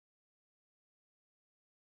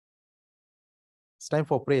 It's time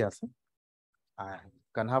for prayers. I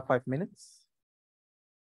can have 5 minutes.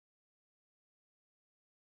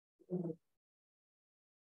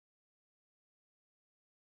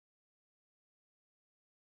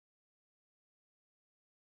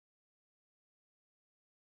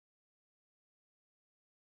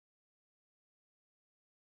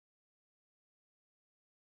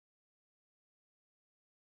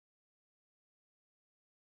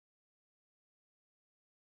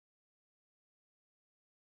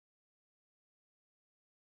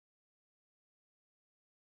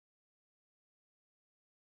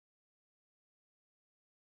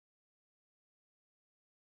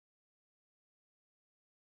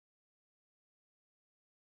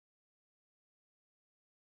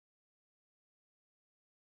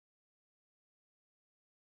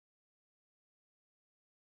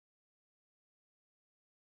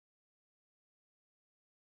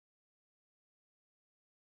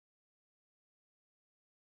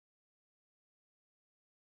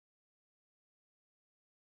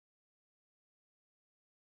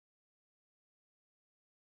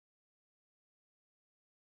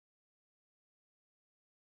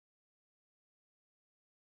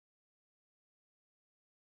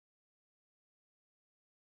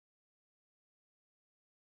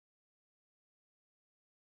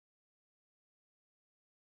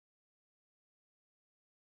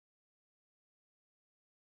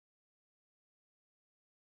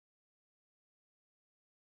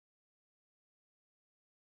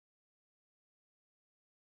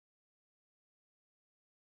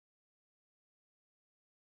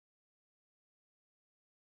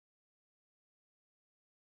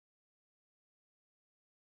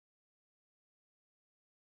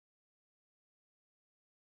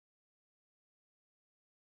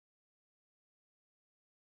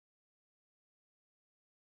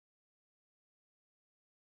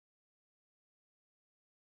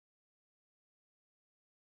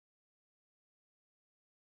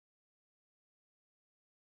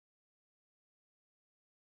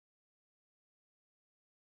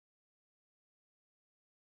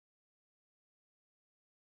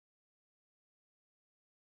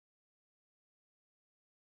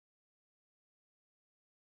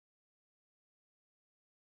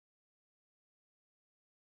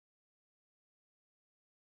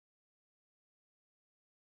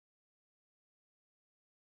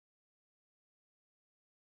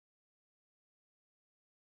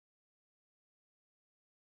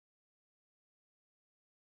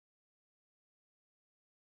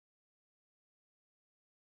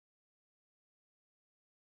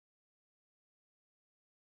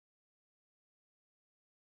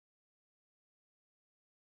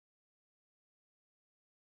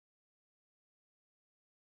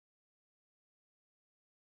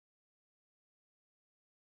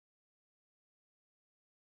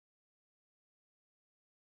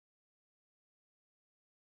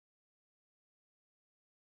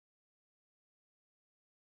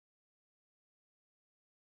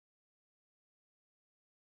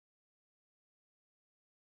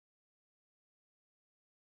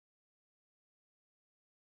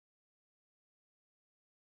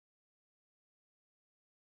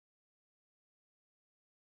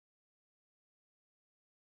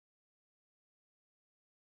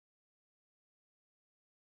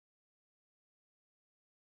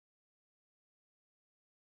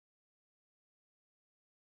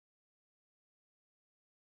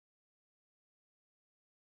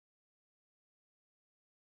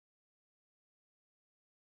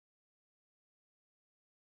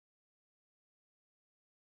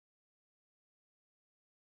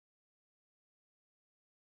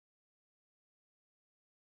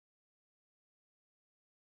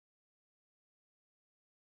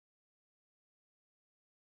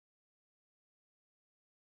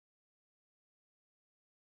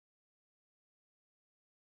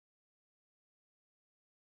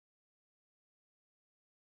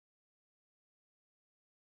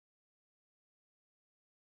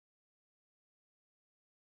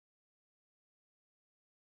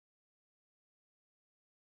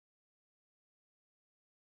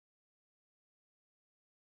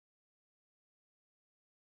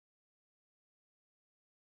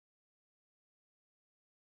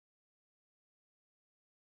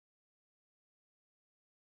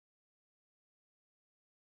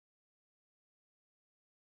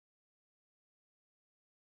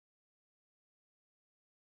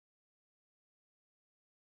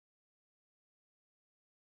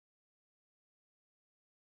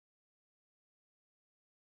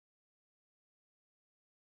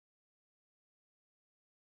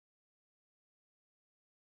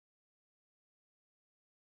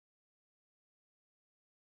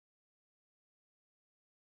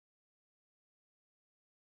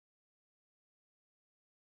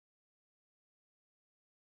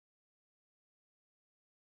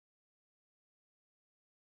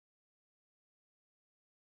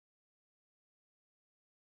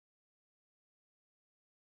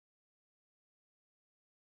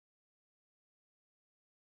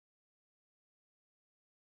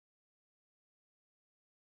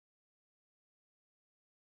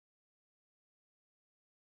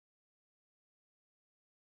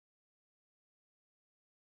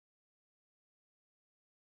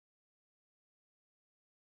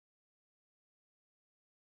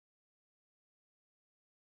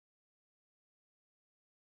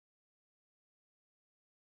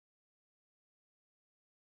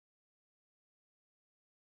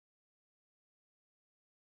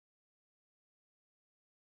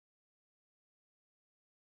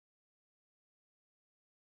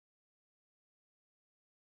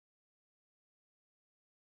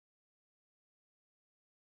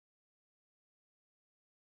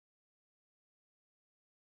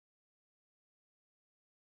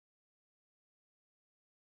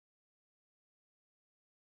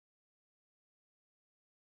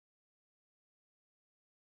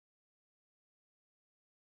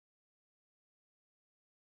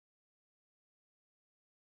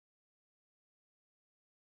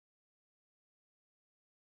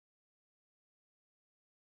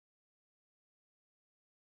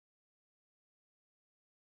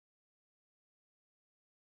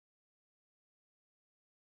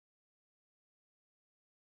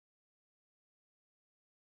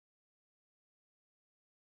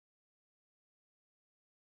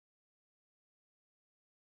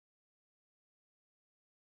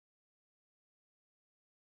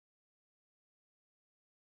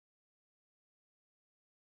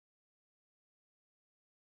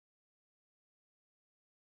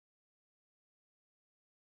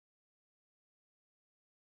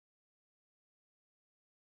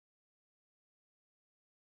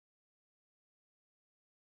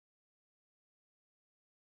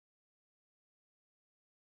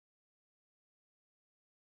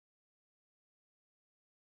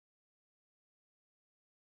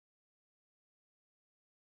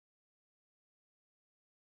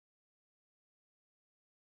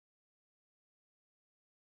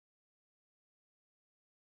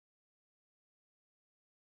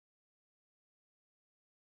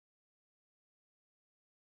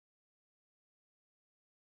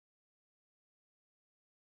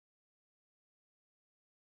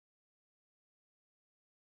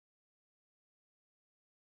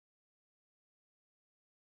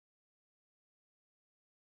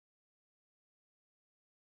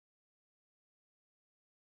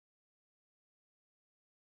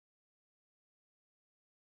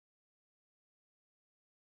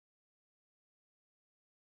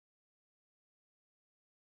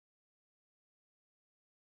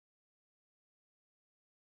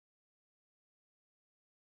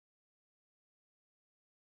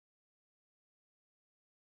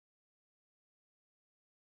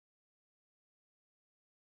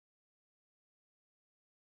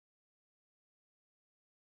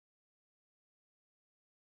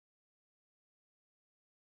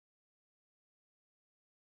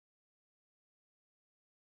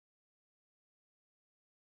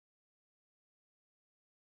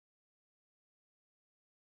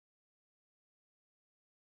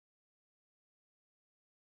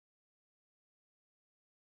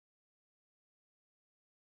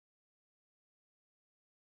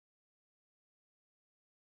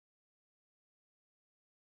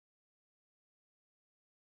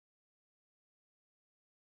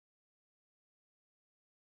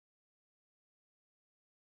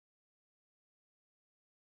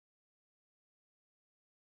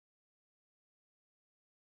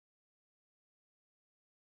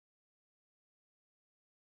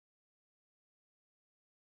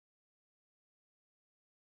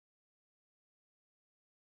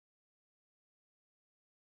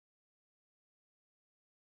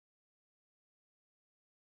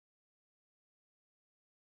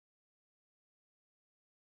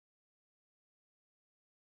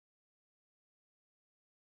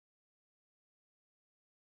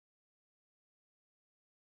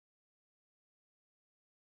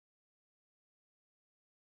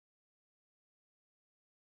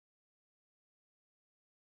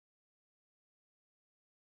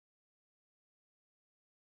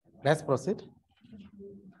 Let's proceed.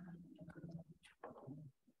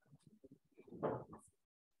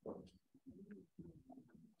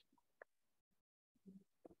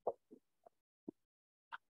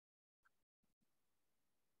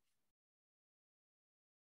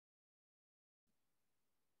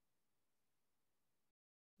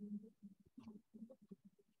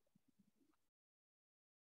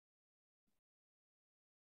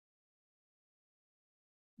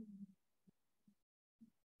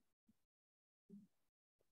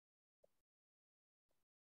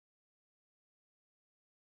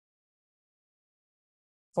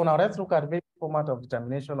 So now let's look at the format of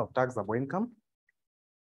determination of taxable income.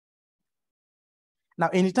 Now,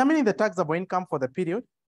 in determining the taxable income for the period,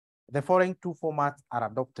 the following two formats are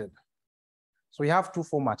adopted. So we have two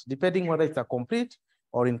formats, depending whether it's a complete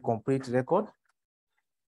or incomplete record.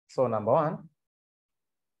 So number one,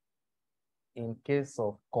 in case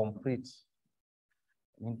of complete,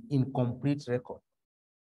 incomplete record,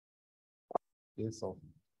 case of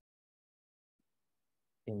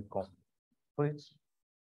incomplete record.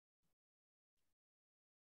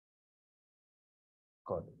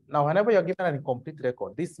 Now, whenever you're given an incomplete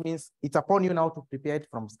record, this means it's upon you now to prepare it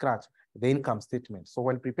from scratch, the income statement. So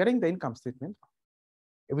when preparing the income statement,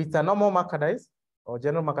 if it's a normal merchandise or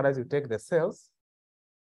general merchandise, you take the sales,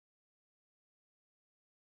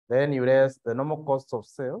 then you raise the normal cost of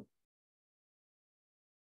sale,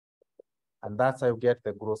 and that's how you get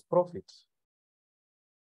the gross profit.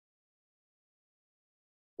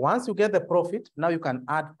 Once you get the profit, now you can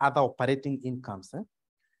add other operating incomes.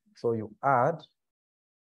 So you add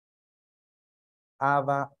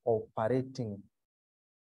other operating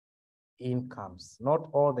incomes, not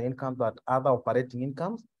all the incomes, but other operating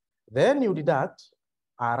incomes. Then you deduct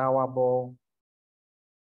allowable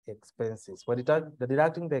expenses. For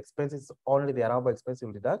deducting the expenses, only the allowable expenses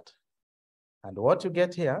will deduct. And what you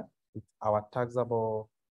get here is our taxable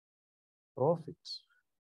profit.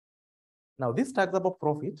 Now, this taxable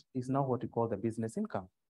profit is now what we call the business income.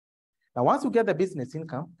 Now, once you get the business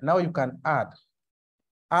income, now you can add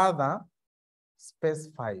other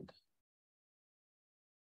specified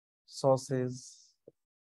sources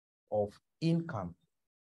of income.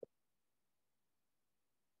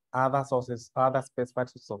 Other specified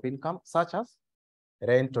sources of income, such as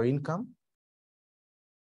rental income,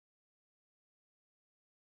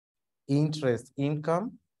 interest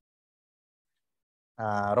income,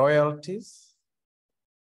 royalties.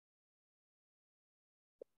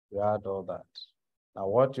 You add all that. Now,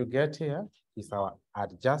 what you get here is our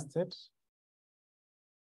adjusted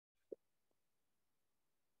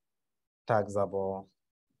taxable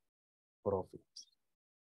profit.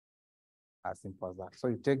 As simple as that. So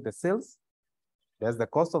you take the sales, there's the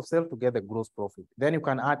cost of sale to get the gross profit. Then you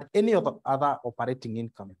can add any of the other operating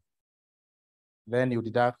income. Then you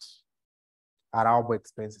deduct allowable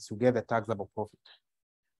expenses to get the taxable profit.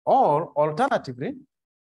 Or alternatively,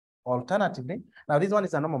 now this one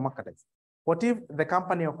is a normal merchandise. What if the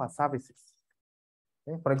company offers services?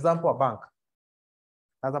 Okay? For example, a bank.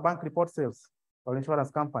 As a bank report sales or insurance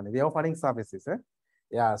company, they're offering services.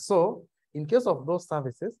 Yeah, so in case of those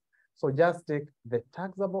services, so just take the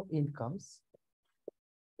taxable incomes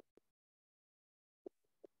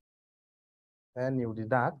and you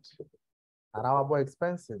deduct allowable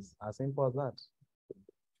expenses, as simple as that.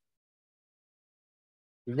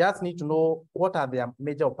 You just need to know what are their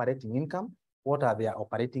major operating income, what are their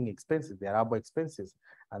operating expenses, their allowable expenses,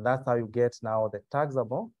 and that's how you get now the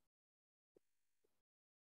taxable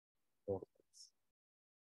profits.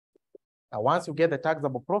 Now, once you get the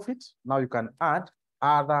taxable profit, now you can add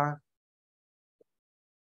other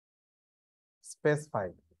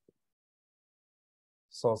specified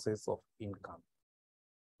sources of income.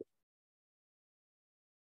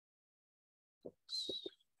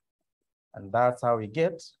 And that's how we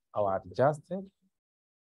get our adjusted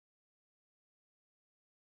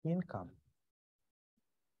income.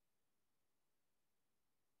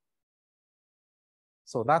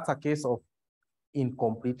 So that's a case of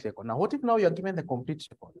incomplete record. Now, what if now you're given the complete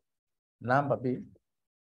record? Number B,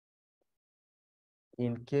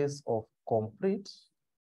 in case of complete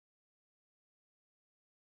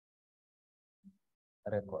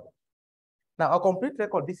record. Now, a complete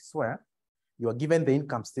record, this is where you are given the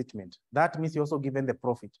income statement. That means you're also given the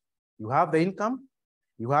profit. You have the income,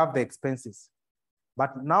 you have the expenses.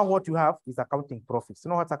 But now what you have is accounting profits. You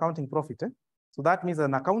know what's accounting profit? So that means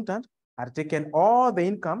an accountant had taken all the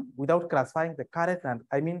income without classifying the current and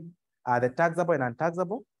the taxable and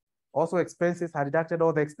untaxable. Also expenses, had deducted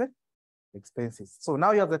all the expenses. So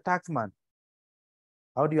now you're the taxman.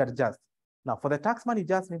 How do you adjust? Now for the taxman, you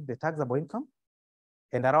just need the taxable income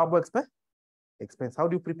and allowable expense. How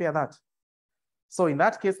do you prepare that? So in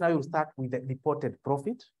that case, now you'll start with the reported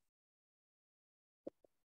profit.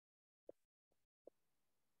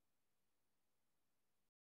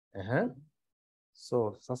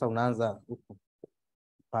 So sasa unaanza huku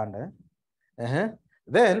panda.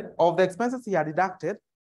 Then of the expenses he had deducted,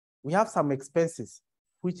 we have some expenses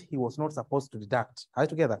which he was not supposed to deduct. Are you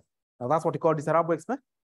together? Now that's what we call disallowable expense.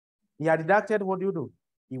 He had deducted, what do?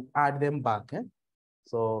 You add them back.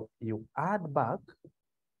 So you add back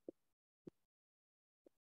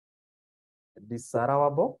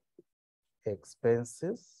disallowable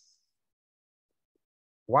expenses.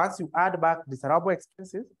 Once you add back disallowable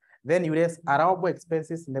expenses, then you raise allowable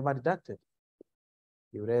expenses never deducted.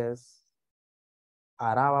 You raise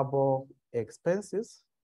allowable expenses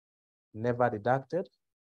never deducted.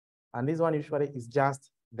 And this one usually is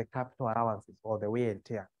just the capital allowances or the wear and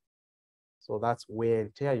tear. So that's wear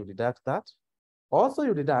and tear, you deduct that. Also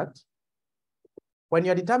you deduct, when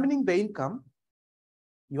you're determining the income,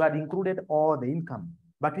 you had included all the income,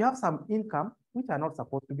 but you have some income which are not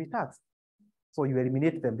supposed to be taxed. So you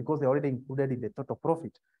eliminate them because they're already included in the total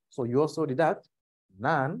profit. So you also deduct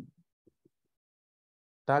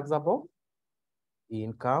non-taxable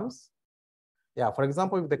incomes. Yeah, for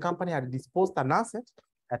example, if the company had disposed an asset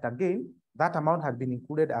at a gain, that amount had been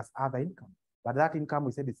included as other income, but that income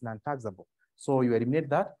we said is non-taxable. So you eliminate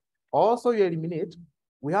that. Also you eliminate,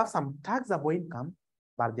 we have some taxable income,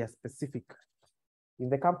 but they're specific. If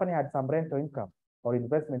the company had some rental income or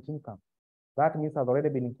investment income, that means has already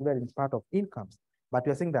been included in part of incomes. But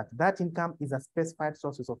you're saying that that income is a specified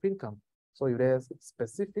sources of income. So you raise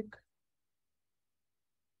specific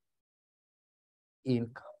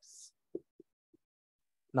incomes.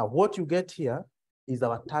 Now, what you get here is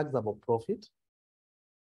our taxable profit.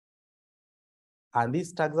 And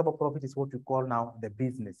this taxable profit is what we call now the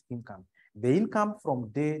business income, the income from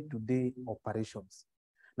day-to-day operations.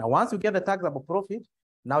 Now, once you get the taxable profit,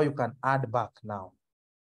 now you can add back now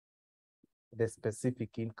the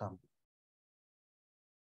specific income.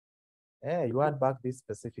 You add back this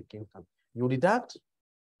specific income. You deduct,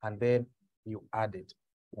 and then you add it.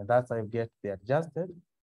 And that's how you get the adjusted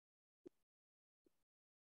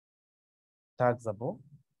taxable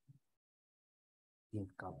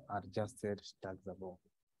income, adjusted taxable.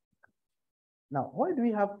 Now, why do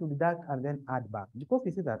we have to deduct and then add back? Because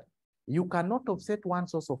we see that you cannot offset one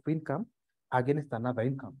source of income against another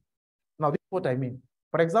income. Now, this is what I mean.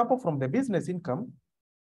 For example, from the business income,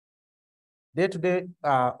 day-to-day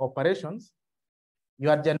operations, you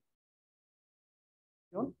are generating,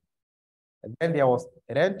 and then there was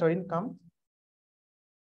rental income,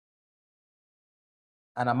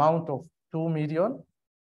 an amount of 2 million.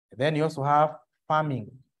 Then you also have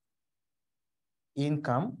farming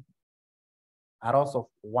income, a loss of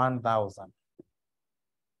 1,000.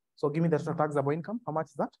 So give me the total taxable income. How much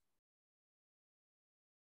is that?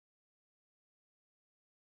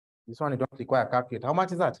 This one you don't require a calculator. How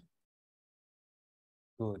much is that?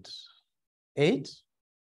 Good. 8? Is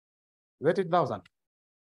that 8,000?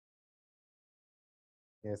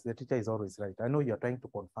 Yes, the teacher is always right. I know you're trying to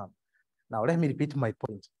confirm. Now, let me repeat my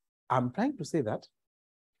point. I'm trying to say that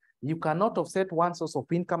you cannot offset one source of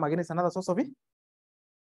income against another source of it.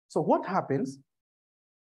 So what happens?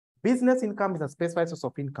 Business income is a specified source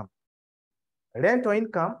of income. Rental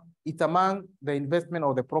income is among the investment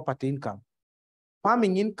or the property income.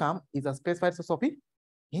 Farming income is a specified source of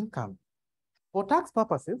income. For tax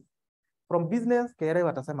purposes, from business,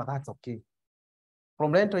 that's okay.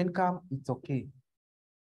 From rental income, it's okay.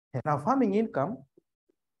 Now, farming income,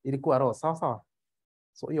 ilikuwa raw, sawa.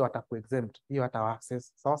 So hiyo ataku-exempt, hiyo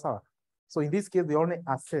ata-access, sawa. So in this case, they only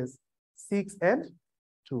access 6 and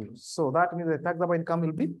 2. So that means the taxable income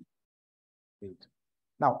will be 8.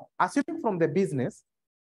 Now, assuming from the business,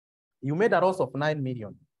 you made a loss of 9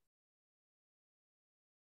 million.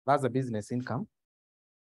 That's the business income.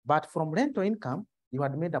 But from rental income, you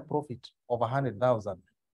had made a profit of 100,000.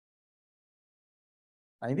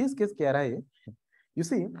 And in this case, KRA, you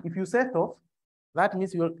see, if you set off, that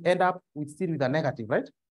means you'll end up still with a negative, right?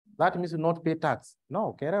 That means you not pay tax.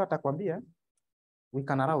 No, KRA watakwambia, we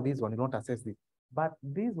can allow this one, you don't assess it. But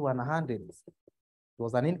this 100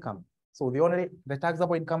 was an income. So the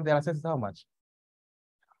taxable income they assess is how much?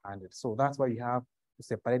 100. So that's why you have to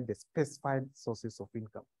separate the specified sources of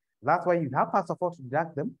income. That's why you have first of all to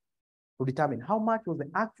deduct them to determine how much was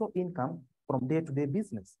the actual income from day-to-day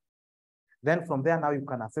business. Then from there, now you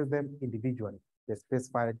can assess them individually, the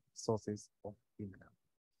specified sources of income.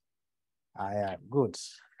 Good.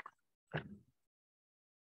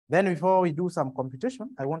 Then before we do some computation,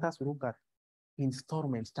 I want us to look at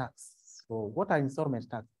installment tax. So what are installment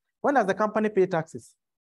tax? When does the company pay taxes?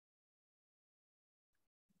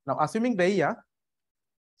 Now, assuming the year,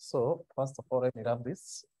 so first of all, let me run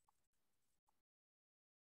this.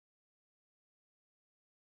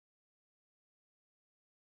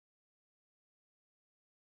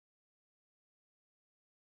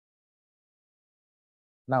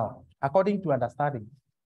 Now, according to understanding,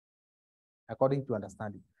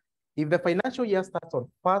 if the financial year starts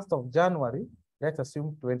on 1st of January, let's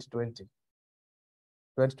assume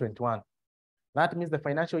 2021, that means the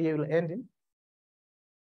financial year will end in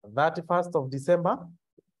 31st of December,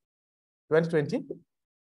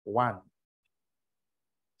 2021.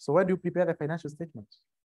 So when do you prepare the financial statement?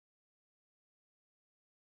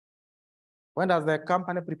 When does the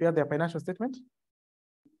company prepare their financial statement?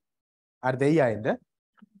 At the year end.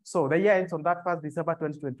 So the year ends on that 1st December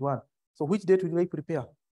 2021. So which date will they prepare?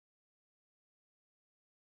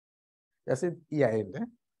 I said year end.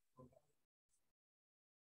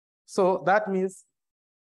 So that means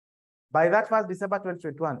by that 1st December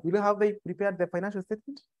 2021, will you have they prepared the financial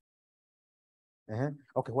statement?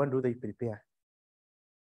 Okay, when do they prepare?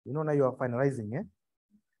 You know, now you are finalizing, eh?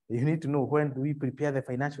 You need to know when do we prepare the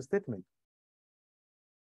financial statement.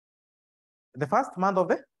 The first month of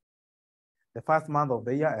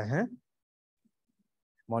the year,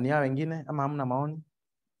 Maoni yao wengine ama hamna maoni?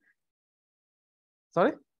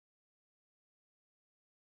 Sorry?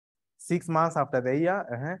 6 months after the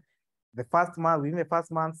year, the first month, within the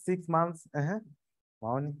first month, 6 months,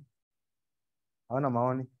 maoni? Hawana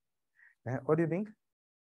maoni. What do you think?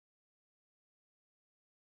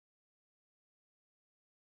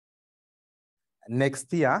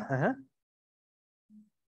 Next year,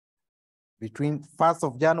 between 1st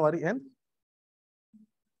of January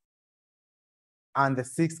and the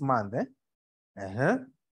 6th month,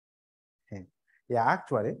 Yeah,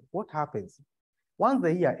 actually, what happens? Once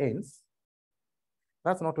the year ends,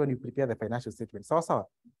 that's not when you prepare the financial statement. So,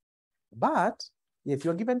 but yes,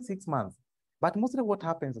 you're given 6 months. But mostly what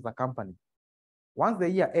happens as a company, once the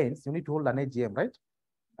year ends, you need to hold an AGM, right?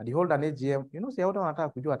 And you hold an AGM, you know, say, how do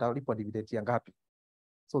you atalipwa dividend ya ngapi?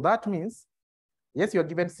 So that means, yes, you're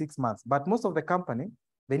given 6 months, but most of the company,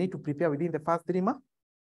 they need to prepare within the first 3 months.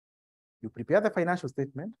 You prepare the financial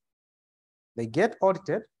statement, they get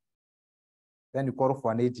audited, then you call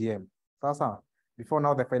for an AGM. So, before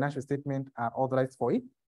now, the financial statement are authorized for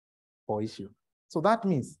issue. So that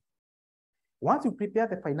means once you prepare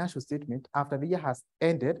the financial statement after the year has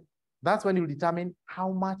ended, that's when you determine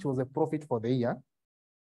how much was the profit for the year.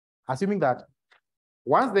 Assuming that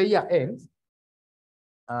once the year ends,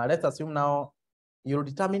 let's assume now you'll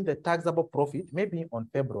determine the taxable profit maybe on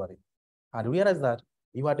February, and realize that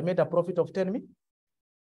you had made a profit of 10 million.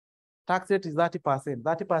 Tax rate is 30%.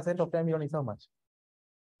 30% of 10 million is how much?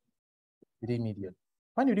 3 million.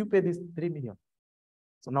 When did you pay this 3 million?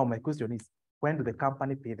 So now my question is, when do the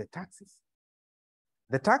company pay the taxes?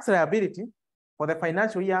 The tax liability for the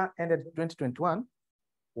financial year ended 2021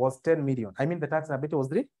 was 10 million. I mean, the tax liability was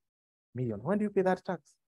 3 million. When do you pay that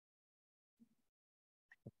tax?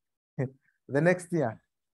 The next year.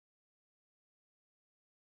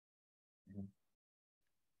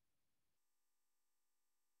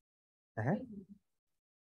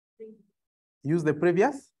 Use the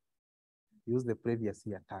previous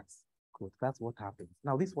year tax. Good. That's what happens.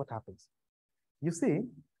 Now, this is what happens. You see,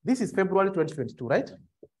 this is February 2022, right?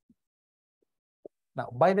 Now,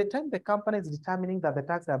 by the time the company is determining that the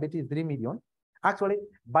tax liability is 3 million, actually,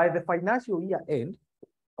 by the financial year end,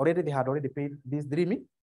 already they had already paid this 3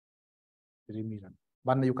 million.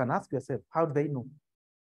 But you can ask yourself, how do they know?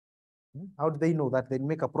 How do they know that they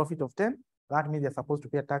make a profit of 10? That means they're supposed to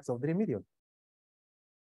pay a tax of 3 million.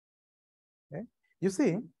 Okay? You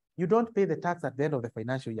see, you don't pay the tax at the end of the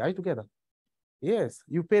financial year. Are you together? Yes,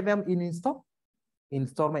 you pay them in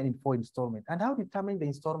installment in 4 installment. And how determine the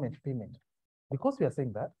installment payment? Because we are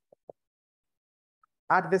saying that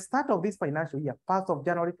at the start of this financial year, 1st of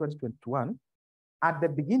January 2021, at the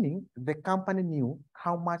beginning, the company knew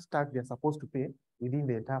how much tax they're supposed to pay within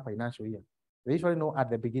the entire financial year. They usually know at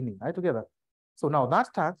the beginning, right? Together. So now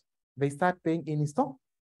that tax, they start paying in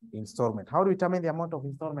installment. How do we determine the amount of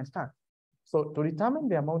installment tax? So to determine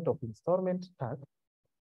the amount of installment tax,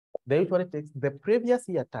 they usually take the previous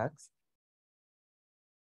year tax,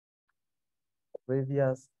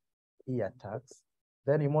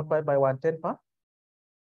 then you multiply by 110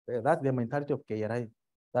 That's the mentality of KRI.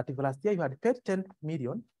 That if last year you had paid 10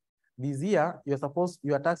 million, this year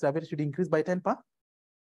your tax liability should increase by 10%.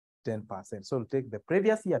 So take the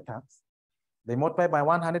previous year tax, they multiply by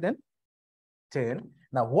 110.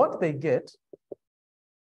 Now what they get,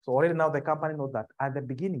 so already now the company knows that at the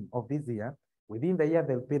beginning of this year, within the year,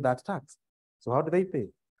 they'll pay that tax. So how do they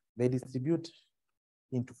pay? They distribute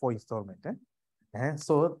into 4 installments.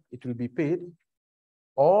 So it will be paid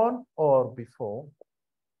on or before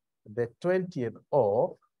the 20th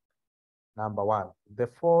of number 1, the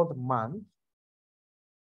 4th month,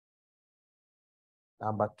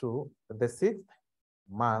 number 2, the 6th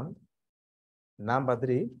month, number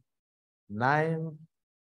 3, 9th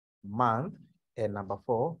month, and number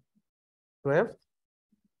 4, 12th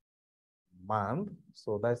month.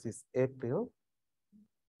 So that is April,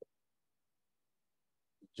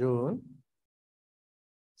 June,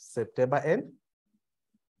 September, and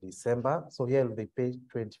December. So here they pay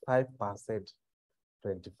 25%,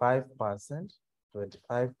 25%,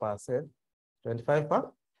 25%,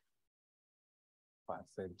 25%.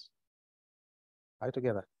 Right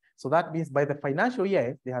together. So that means by the financial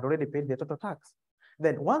year, they had already paid the total tax.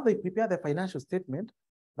 Then once they prepare the financial statement,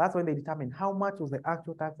 that's when they determine how much was the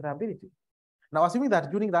actual tax liability. Now, assuming that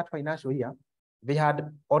during that financial year, they had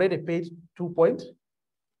already paid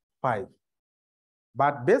 2.5.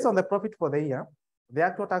 But based on the profit for the year, the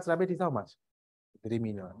actual tax liability is how much? 3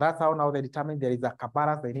 million. That's how now they determine there is a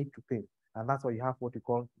balance they need to pay. And that's why you have what you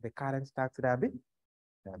call the current tax liability.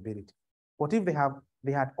 What if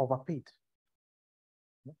they had overpaid?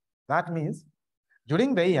 That means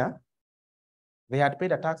during the year, they had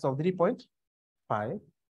paid a tax of 3.5,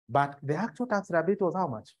 but the actual tax liability was how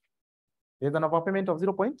much? There's an overpayment of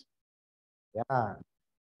 0. Yeah.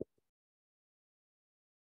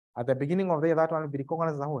 At the beginning of the year, that one will be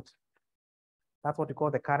recognized as what? That's what we call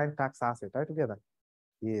the current tax asset, right together?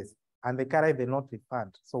 Yes. And the carry the not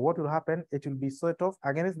refund. So what will happen? It will be set off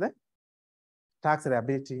against the tax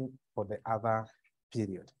liability for the other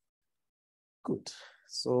period. Good.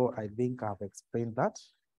 So I think I've explained that.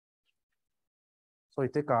 So we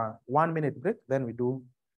take a 1-minute break, then we do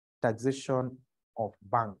taxation of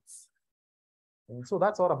banks. And so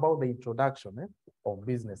that's all about the introduction of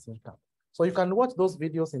business income. So you can watch those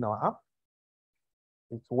videos in our app.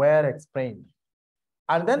 It's well explained.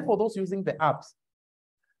 And then for those using the apps,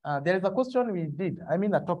 there is a question we did,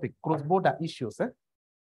 a topic, cross-border issues.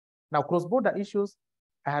 Now, cross-border issues,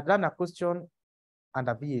 I had done a question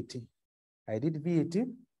under VAT. I did VAT,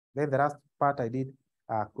 then the last part I did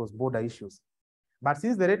cross-border issues. But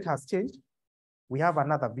since the rate has changed, we have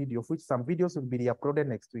another video, of which some videos will be uploaded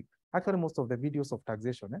next week. Actually, most of the videos of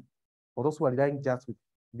taxation, for those who are relying just with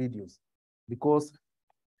videos, because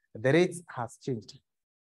the rates has changed.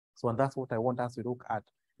 So and that's what I want us to look at,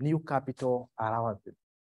 new capital allowances.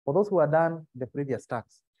 For those who are done the previous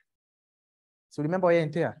tax. So remember here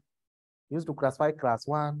in here, used to classify class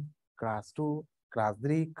 1, class 2, class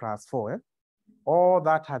 3, class 4. All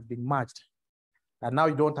that has been merged. And now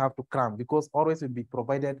you don't have to cram because always will be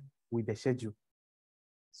provided with the schedule.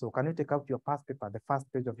 So can you take out your past paper, the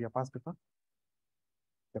first page of your past paper?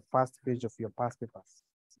 The first page of your past papers.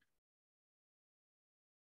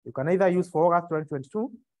 You can either use for August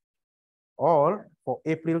 2022 or for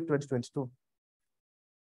April 2022.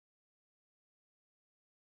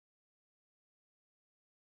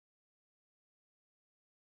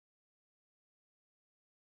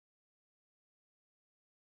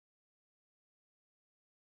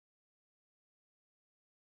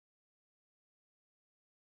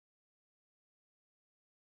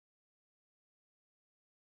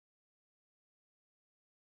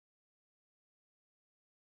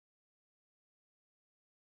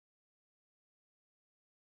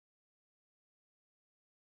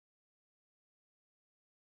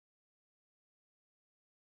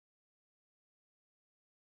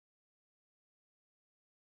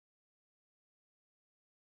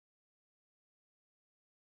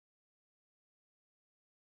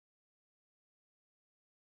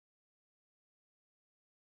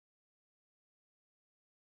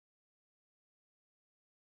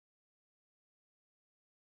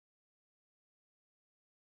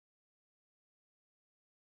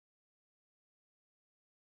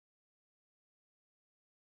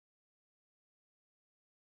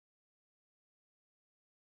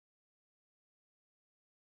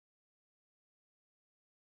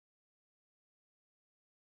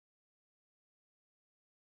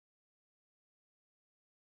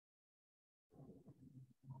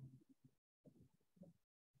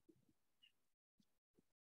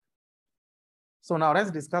 So now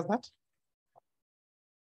let's discuss that.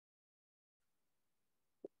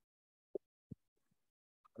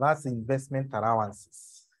 That's investment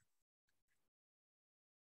allowances.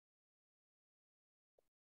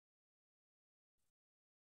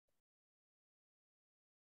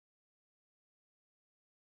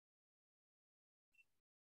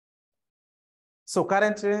 So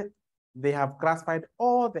currently, they have classified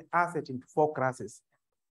all the assets into 4 classes.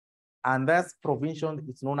 And that's provision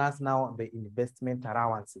is known as now the investment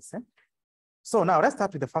allowances. So now let's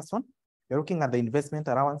start with the first one. You're looking at the investment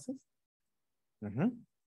allowances.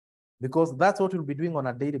 Because that's what you'll be doing on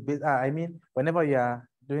a daily basis. I mean, whenever you are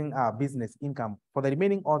doing business income, for the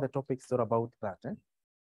remaining all the topics are about that.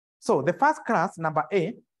 So the first class, number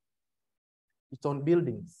A, it's on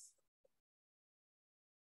buildings.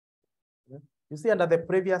 You see, under the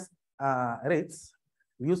previous rates,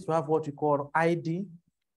 we used to have what we call ID,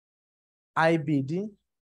 IBD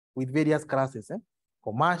with various classes,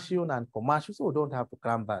 commercial and commercial, so we don't have to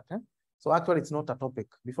cram that. So actually, it's not a topic.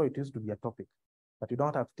 Before it used to be a topic, but you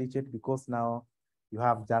don't have to teach it because now you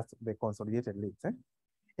have just the consolidated rates.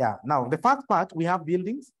 Yeah, now the first part, we have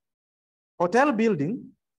buildings. Hotel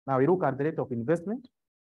building, now we look at the rate of investment.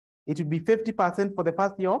 It will be 50% for the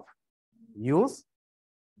first year of use.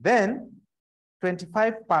 Then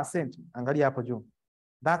 25%, angalia hapo juu.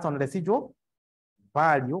 That's on residual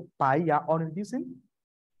value per year on reducing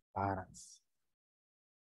balance.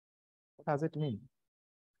 What does it mean?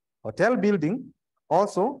 Hotel building,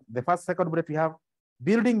 also the first, second bullet, we have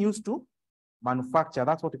building used to manufacture.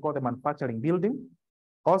 That's what we call the manufacturing building.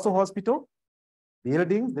 Also hospital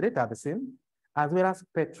buildings, the rate are the same, as well as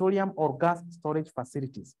petroleum or gas storage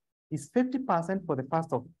facilities. It's 50% for the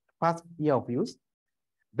first year of use.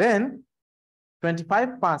 Then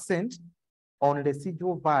 25% on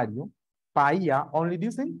residual value per year on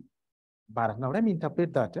reducing balance. Now let me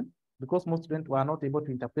interpret that because most students were not able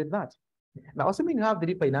to interpret that. Now assuming you have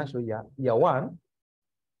 3 financial year, year 1,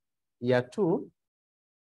 year 2,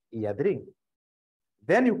 year 3.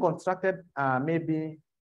 Then you constructed maybe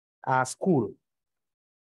a school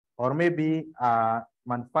or maybe a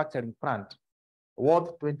manufacturing plant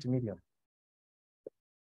worth 20 million.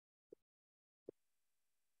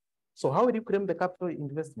 So how will you claim the capital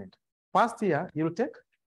investment? First year, you'll take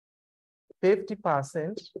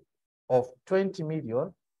 50% of 20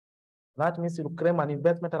 million. That means you'll claim an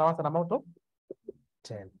investment allowance an amount of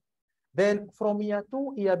 10. Then from year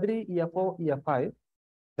 2, year 3, year 4, year 5,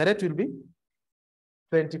 the rate will be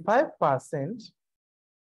 25%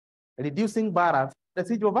 reducing balance,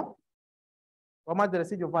 residual value. How much the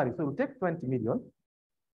residual value? So you take 20 million,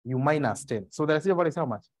 you minus 10. So the residual value is how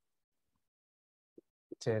much?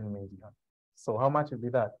 10 million. So how much will be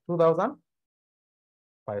that?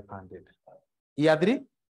 2,500. Year 3?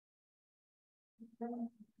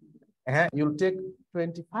 You'll take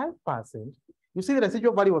 25%. You see the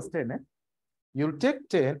residual value was 10. You'll take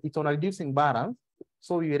 10, it's on a reducing balance.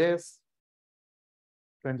 So you erase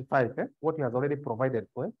 25, what you have already provided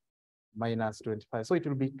for, minus 25. So it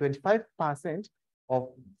will be 25% of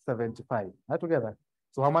 75. That together.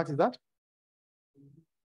 So how much is that?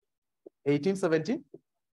 1870.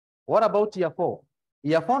 What about year 4?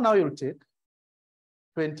 Year 4 now you'll take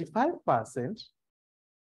 25%.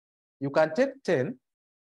 You can take 10.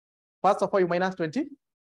 First of all, you minus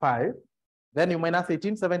 25. Then you minus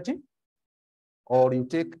 1870. Or you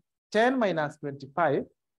take 10 minus 25,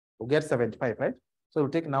 you get 75, right? So you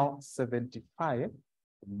take now 75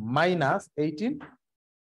 minus 18.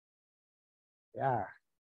 Yeah.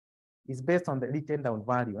 It's based on the written down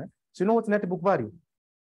value. So you know what's net book value?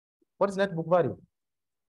 What is net book value?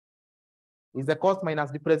 Is the cost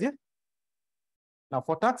minus depreciation. Now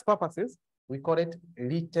for tax purposes, we call it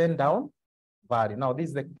written down value. Now this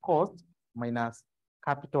is the cost minus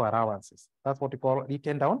capital allowances. That's what we call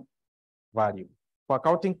written down value. For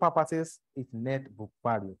accounting purposes, it's net book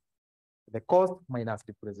value. The cost minus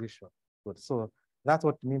depreciation. Good. So that's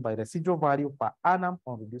what we mean by residual value per annum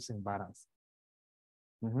on reducing balance.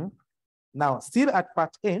 Now, still at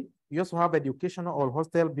part A, you also have educational or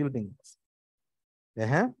hostel buildings.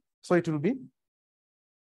 So it will be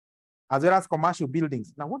as well as commercial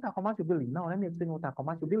buildings. Now, what are commercial buildings? Now, let me explain what are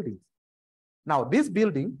commercial buildings. Now, this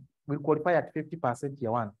building will qualify at 50%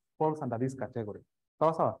 year 1, falls under this category.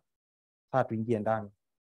 Do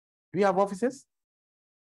you have offices?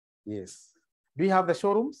 Yes. Do you have the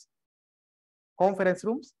showrooms? Conference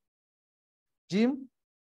rooms? Gym?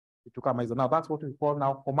 Now, that's what we call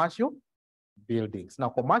now commercial buildings. Now,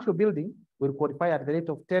 commercial building will qualify at the rate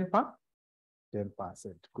of 10%.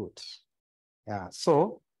 Good. Yeah,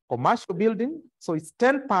 so commercial building, so it's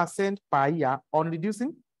 10% per year on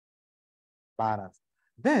reducing balance.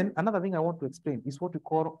 Then another thing I want to explain is what we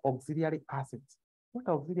call auxiliary assets. What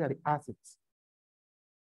are auxiliary assets?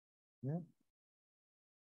 Yeah.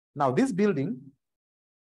 Now this building,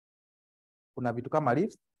 kuna vitu kama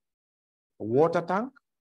lifts, water tank,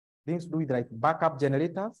 things to do with like backup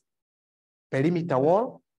generators, perimeter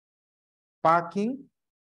wall, parking.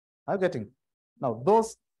 Are you getting? Now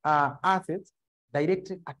those are assets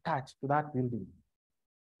directly attached to that building.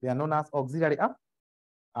 They are known as auxiliary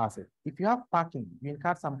assets. If you have parking, you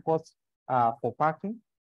incur some costs for parking.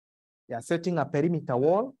 Yeah, setting a perimeter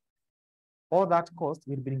wall, all that cost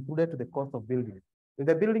will be included to the cost of building. If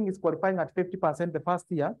the building is qualifying at 50% the first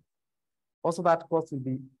year, also that cost will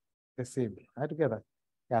be the same, right, together.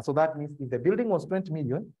 Yeah, so that means if the building was 20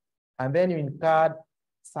 million, and then you incurred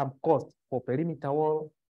some cost for perimeter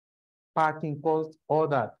wall, parking cost, all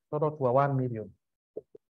that, total to 1 million.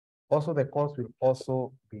 Also, the cost will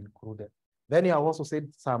also be included. Then you have also said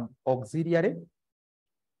some auxiliary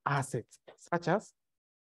assets, such as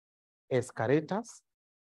escalators,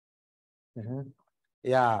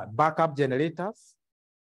 yeah, backup generators,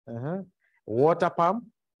 water pump,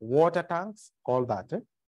 water tanks, all that.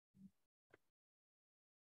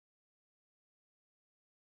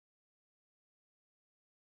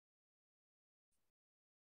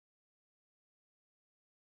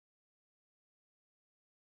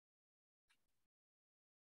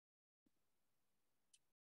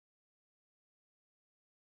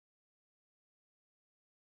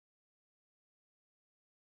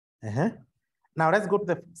 Now let's go to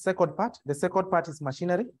the second part. The second part is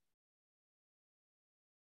machinery.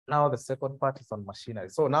 Now the second part is on machinery.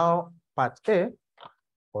 So now part A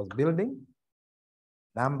was building.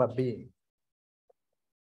 Number B,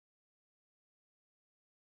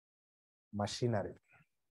 machinery.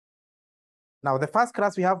 Now the first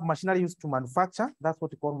class we have machinery used to manufacture. That's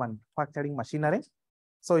what we call manufacturing machinery.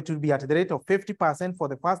 So it will be at the rate of 50% for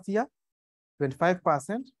the first year,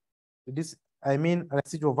 25%. This, I mean,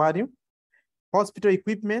 residual value. Hospital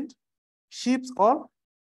equipment, ships or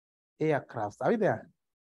aircrafts. Are we there?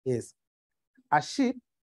 Yes. A ship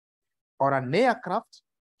or an aircraft,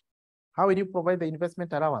 how will you provide the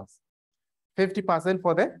investment allowance? 50%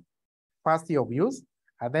 for the first year of use,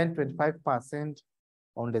 and then 25%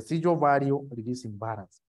 on the residual value, reducing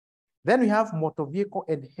balance. Then we have motor vehicle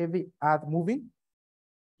and heavy earth moving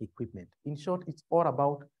equipment. In short, it's all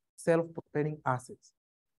about self-propelling assets.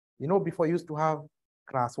 You know, before you used to have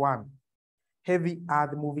class 1, heavy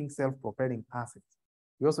earth moving self-propelling assets.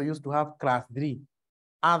 We also used to have class 3,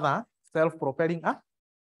 other self-propelling assets.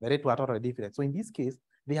 The rate were totally different. So in this case,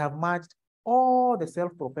 they have merged all the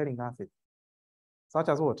self-propelling assets, such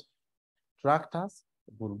as what? Tractors,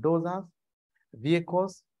 bulldozers,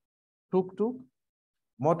 vehicles, tuk-tuk,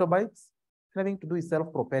 motorbikes, anything to do with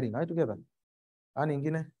self-propelling, right, together. And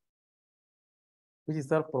ingine, which is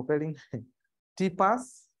self-propelling,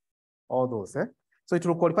 tippers, all those. So it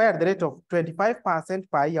will qualify at the rate of 25%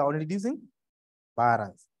 per year on reducing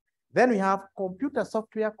balance. Then we have computer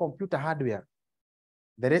software, computer hardware.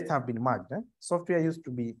 The rates have been merged. Software used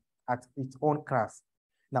to be at its own class.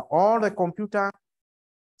 Now all the computer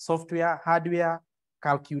software, hardware,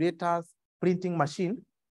 calculators, printing machine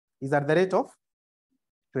is at the rate of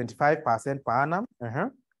 25% per annum.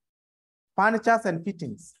 Furnitures and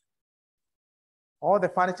fittings. All the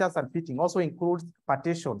furnitures and fitting also includes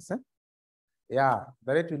partitions. Yeah,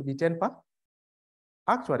 the rate will be 10 per.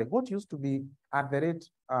 Actually, what used to be at the rate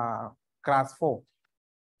class 4?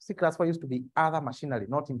 See, class 4 used to be other machinery,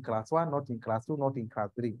 not in class 1, not in class 2, not in class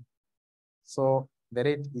 3. So the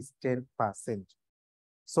rate is 10%.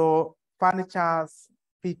 So furnitures,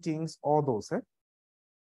 fittings, all those.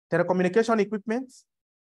 Telecommunication equipment.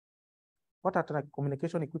 What are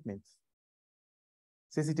telecommunication equipment?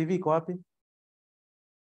 CCTV iko wapi?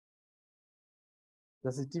 The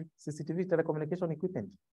CCTV telecommunication equipment.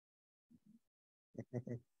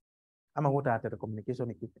 Ama what are telecommunication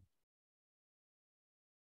equipment?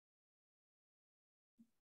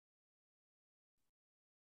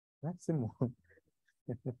 That's simple.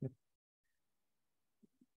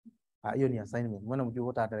 Hiyo ni assignment. Mbona mjue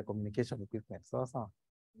what are telecommunication equipment? So.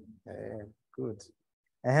 Good.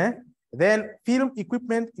 Then film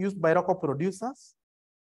equipment used by local producers.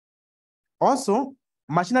 Also,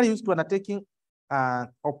 machinery used to undertaking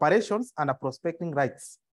operations and prospecting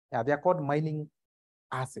rights. Yeah, they are called mining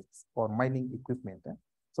assets or mining equipment.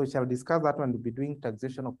 So we shall discuss that when we'll be doing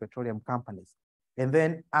taxation of petroleum companies. And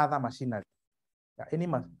then other machinery. Yeah, any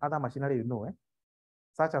other machinery you know,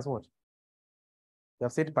 such as what? You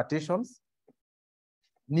have said partitions,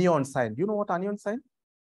 neon sign. Do you know what a neon sign?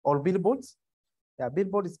 Or billboards? Yeah,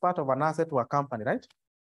 billboard is part of an asset to a company, right?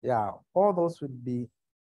 Yeah, all those would be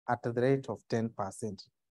at the rate of 10%.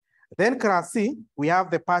 Then class C, we have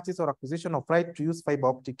the purchase or acquisition of right to use fiber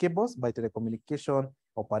optic cables by telecommunication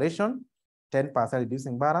operation, 10%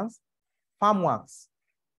 reducing balance. Farm works.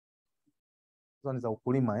 This one is a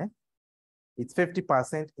ukulima, It's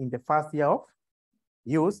 50% in the first year of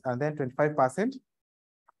use and then 25%,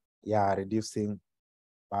 yeah, reducing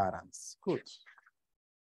balance. Good.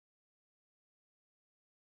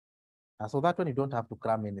 So that one you don't have to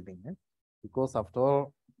cram anything, because after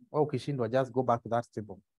all, ukishindwa, just go back to that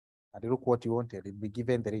table. And look what you wanted. It'll be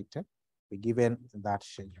given the rate. Be given that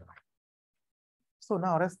schedule. So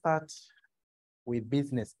now let's start with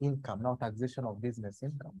business income. Now taxation of business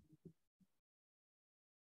income.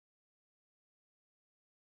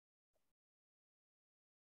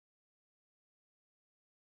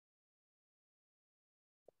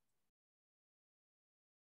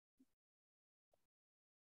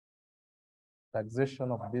 Taxation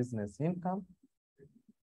of business income.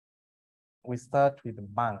 We start with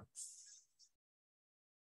banks.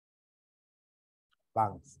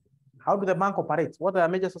 Banks. How do the bank operate? What are the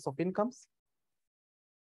major sources of incomes?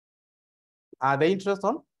 Are the interest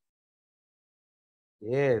on?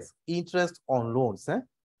 Yes, interest on loans.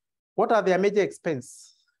 What are their major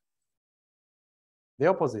expense? The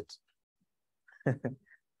opposite.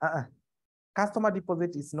 Customer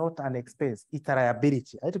deposit is not an expense, it's a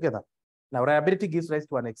liability. Are you together? Now, liability gives rise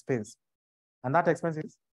to an expense. And that expense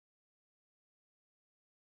is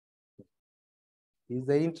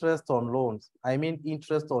the interest on loans. I mean,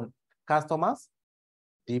 interest on customers'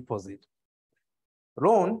 deposit.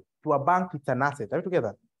 Loan to a bank, it's an asset. Are you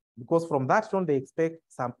together? Because from that loan, they expect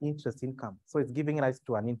some interest income. So it's giving rise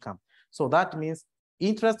to an income. So that means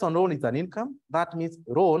interest on loan is an income. That means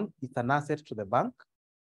loan is an asset to the bank.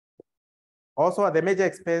 Also, the major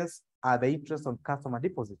expense are the interest on customer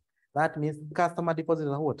deposit. That means customer deposit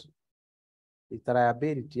is what? It's a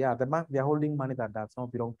liability. Yeah, the bank, they're holding money that does not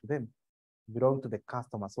belong to them, belong to the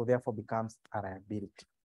customer. So therefore becomes a liability.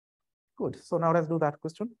 Good. So now let's do that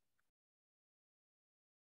question.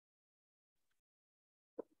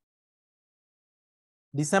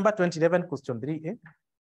 December 2011, question 3.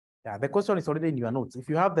 Yeah, the question is already in your notes. If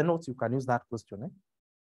you have the notes, you can use that question.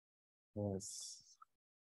 Yes.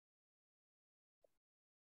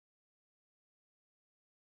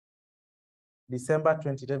 December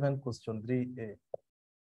 2011, question 3A.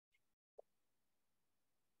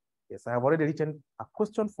 Yes, I have already written a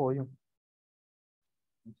question for you.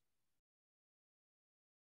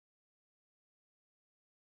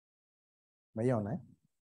 Mayona,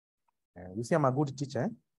 you see I'm a good teacher.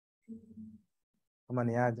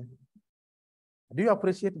 Do you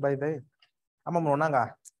appreciate by the way? Ama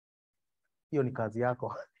mnaonanga hiyo ni kazi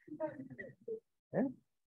yako.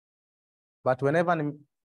 But whenever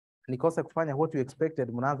nikose kufanya what you expected,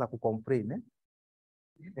 mnaanza kucomplain.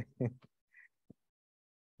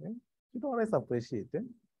 You don't always appreciate.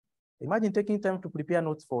 Imagine taking time to prepare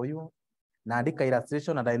notes for you. Naandika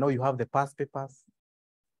illustration and I know you have the past papers.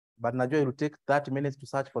 But najua it will take 30 minutes to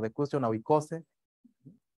search for the question na uikose.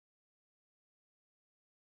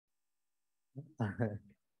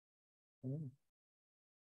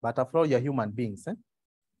 But after all, you're human beings.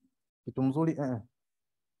 Kitu mzuri,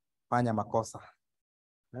 fanya makosa.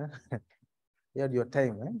 Hiyo ndio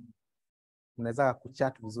time. Unaweza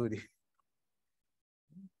kuchat vizuri.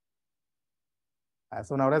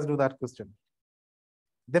 So now let's do that question.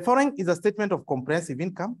 The following is a statement of comprehensive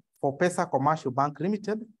income for Pesa Commercial Bank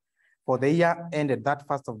Limited for the year ended that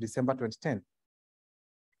 1st of December 2010.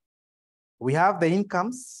 We have the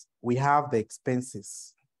incomes, we have the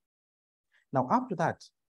expenses. Now, up to that,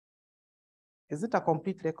 is it a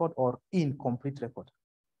complete record or incomplete record?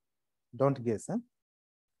 Don't guess.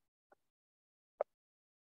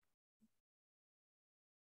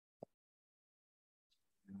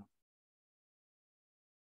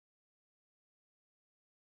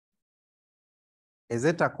 Is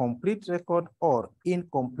it a complete record or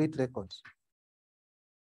incomplete record?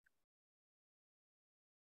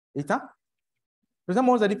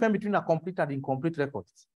 What's the difference between a complete and incomplete record?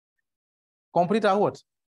 Complete are what?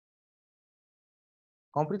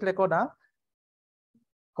 Complete record are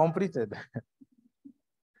completed.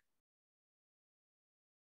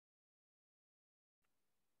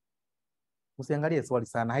 Usiangalie swali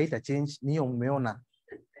sana, haita change, niyo umeona.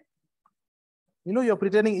 You know, you're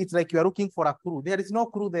pretending it's like you are looking for a clue. There is no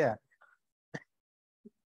clue there.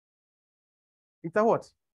 It's a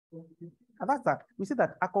what? And that's that. We see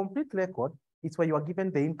that a complete record is where you are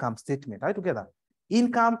given the income statement. Are you together?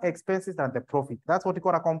 Income, expenses, and the profit. That's what you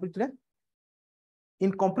call a complete record.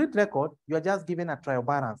 In complete record, you are just given a trial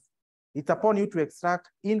balance. It's upon you to extract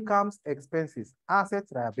incomes, expenses,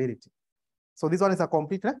 assets, liability. So this one is a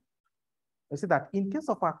complete record. You see that in case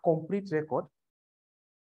of a complete record,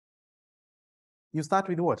 you start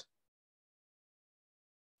with what?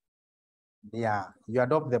 Yeah, you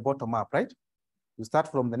adopt the bottom up, right? You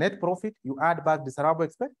start from the net profit, you add back desirable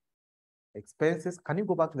expenses. Can you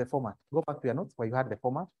go back to the format? Go back to your notes where you had the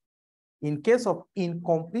format. In case of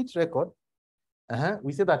incomplete record,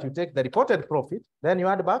 we say that you take the reported profit, then you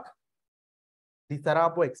add back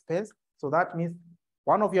desirable expense. So that means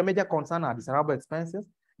one of your major concerns are desirable expenses.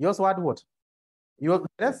 You also add what? You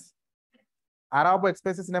less Allowable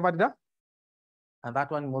expenses never deduct. And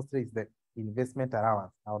that one mostly is the investment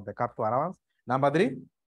allowance or the capital allowance. Number 3,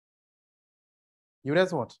 you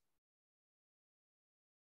raise what?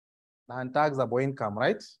 Non-taxable income,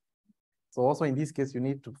 right? So also in this case, you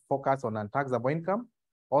need to focus on non-taxable income.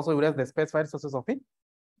 Also, you raise the specified sources of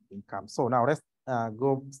income. So now let's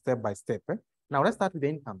go step by step. Now let's start with the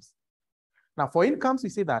incomes. Now for incomes, we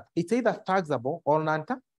see that it's either taxable or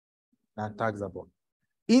non-taxable.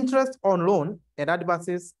 Interest on loan and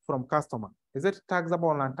advances from customer. Is it taxable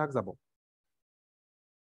or non-taxable?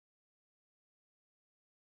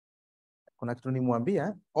 Kuna kitu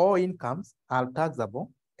nimwambia, all incomes are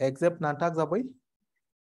taxable except non-taxable.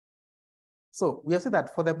 So we have said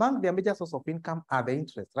that for the bank, their major source of income are the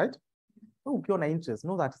interest, right? So ukiwa na interest,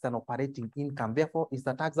 know that it's an operating income. Therefore, it's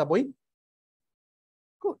a taxable.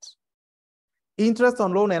 Good. Interest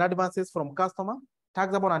on loan and advances from customer,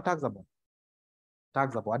 taxable and taxable.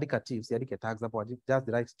 Taxable, adika T, usiandike taxable, just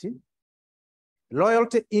the right T.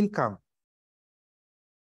 Loyalty income.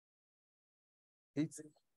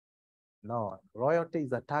 No, royalty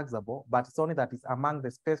is a taxable, but it's only that it's among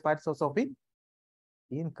the specified source of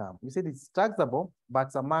income. You said it's taxable, but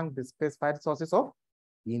it's among the specified sources of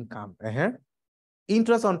income.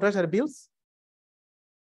 Interest on treasury bills.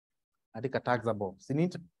 Adika taxable.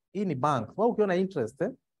 In bank, well, ukiwa na interest,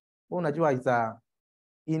 unajua is a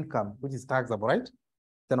income, which is taxable, right?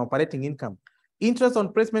 It's an operating income. Interest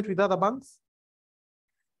on placement with other banks.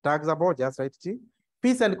 Taxable, just right.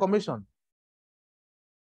 Fees and commission.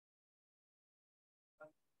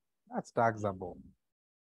 That's taxable.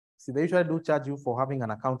 See, they usually do charge you for having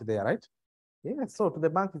an account there, right? Yeah, so to the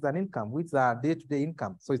bank is an income, which is a day-to-day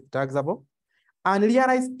income. So it's taxable.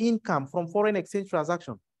 Unrealized income from foreign exchange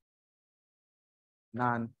transaction.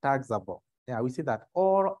 Non-taxable. Yeah, we see that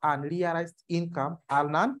all unrealized income are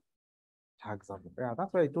non-taxable. Yeah,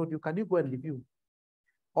 that's why I told you, can you go and review?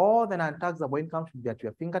 All the non-taxable income should be at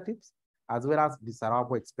your fingertips, as well as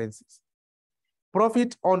disallowable expenses.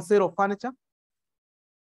 Profit on sale of furniture.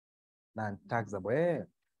 Non-taxable. Yeah.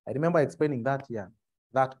 I remember explaining that here,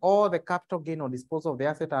 that all the capital gain on disposal of the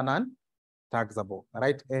asset are non-taxable,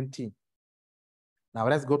 right? NT. Now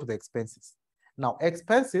let's go to the expenses. Now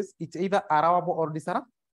expenses, it's either allowable or disallowable.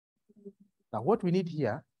 Now what we need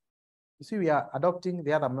here, you see we are adopting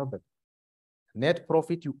the other method. Net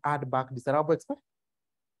profit, you add back disallowable expense.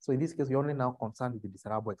 So in this case, we're only now concerned with the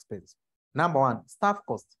disallowable expense. Number 1, staff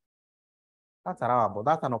cost. That's allowable.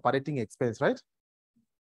 That's an operating expense, right?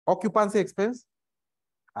 Occupancy expense,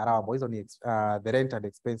 allowable. Is only the rent and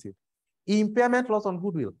expensive. Impairment loss on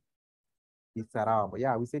goodwill, it's allowable.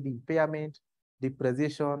 Yeah, we said impairment,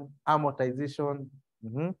 depreciation, amortization.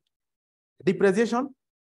 Depreciation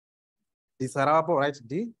is allowable, right?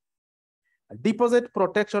 D. Deposit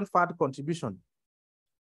protection fund contribution.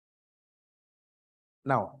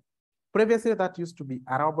 Now, previously that used to be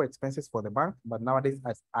allowable expenses for the bank, but nowadays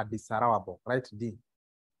are disallowable, right? D.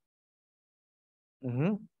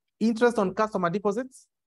 Interest on customer deposits,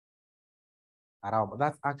 allowable.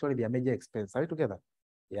 That's actually their major expense. Are we together?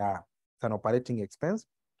 Yeah, it's an operating expense.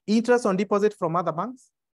 Interest on deposit from other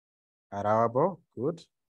banks, allowable. Good.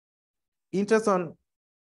 Interest on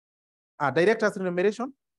directors'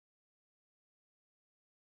 remuneration.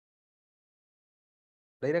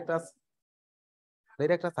 Directors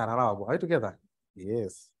are allowable. Are we together?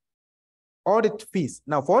 Yes. Audit fees.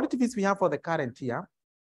 Now, for audit fees we have for the current year,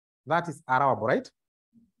 that is allowable, right?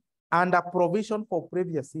 And a provision for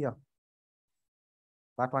previous year,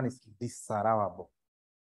 that one is disallowable.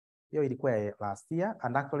 Here it last year,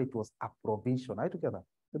 and actually it was a provision. Are we together?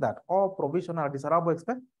 So that all provision are disallowable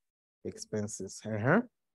expenses.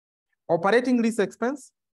 Operating lease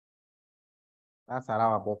expense, that's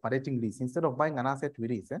allowable. Operating lease, instead of buying an asset with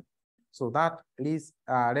lease. So that lease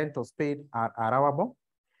rentals paid are allowable.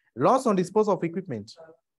 Loss on disposal of equipment,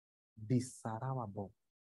 disallowable.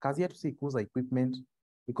 Kazi yetu si kuuza equipment,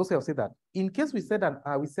 because we have said that in case we said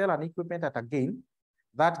we sell an equipment at a gain,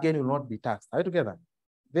 that gain will not be taxed. Are we together?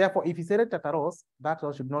 Therefore, if you sell it at a loss, that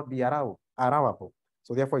loss should not be allowable.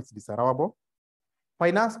 So therefore, it's disallowable.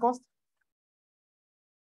 Finance cost.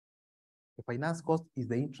 The finance cost is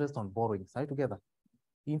the interest on borrowings. Are we together?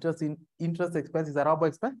 Interest expense is allowable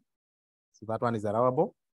expense. So that one is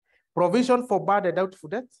allowable. Provision for bad and doubtful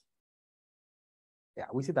debts. Yeah,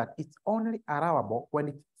 we see that it's only allowable when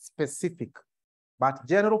it's specific, but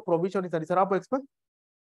general provision is a disallowable expense.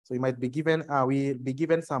 So you might be given, we'll be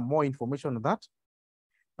given some more information on that.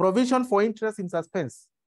 Provision for interest in suspense.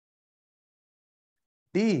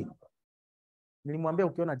 D. Nilimwambia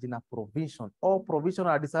ukiona jina provision, all provision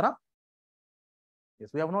are disallowable. Yes,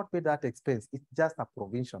 we have not paid that expense. It's just a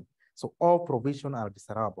provision. So all provision are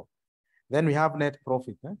disallowable. Then we have net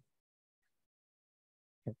profit. Eh?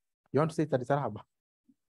 You want to say that it's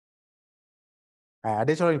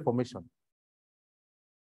additional information.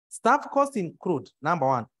 Staff cost include, number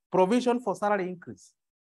one, provision for salary increase.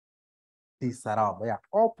 Disallowable. Yeah,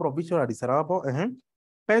 all provision are disallowable.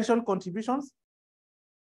 Pension contributions.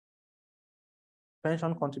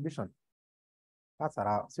 Pension contribution. That's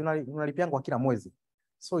allowed.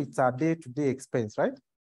 So it's a day-to-day expense, right?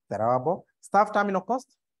 Allowable. Staff terminal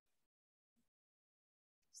cost.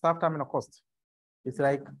 Staff terminal cost. It's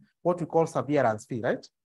like what we call severance fee, right?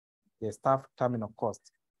 The staff terminal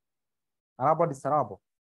cost. Allowable, disallowable.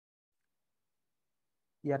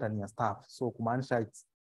 Here than staff. So kumaanisha it's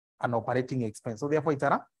an operating expense. So therefore it's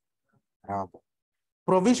allowable.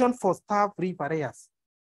 Provision for staff repairs.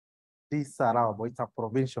 Disallowable. It's a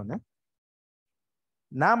provision. Eh?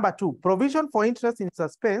 Number two, provision for interest in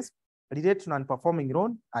suspense related to non-performing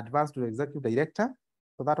loan advanced to the executive director.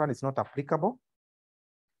 So that one is not applicable.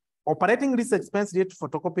 Operating risk expense related to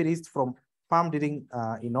photocopy list from farm dealing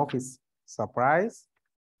in office surprise.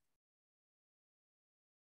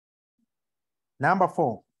 Number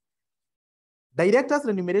four, directors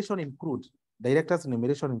remuneration include. Directors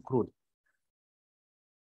remuneration include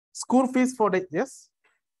school fees for the, yes?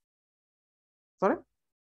 Sorry?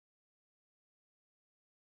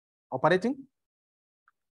 Operating?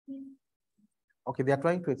 Okay, they are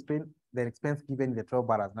trying to explain the expense given in the 12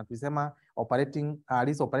 barras. Now, tusema operating,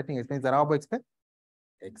 this operating expense, the allowable expense?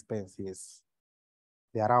 Expense, yes.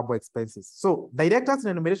 The allowable expenses. So, directors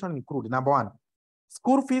remuneration include, number one,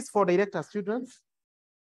 school fees for directors' children.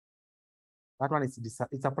 That one is,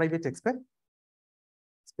 it's a private expense.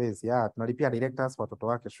 Expense, yeah. Tunalipia directors for watoto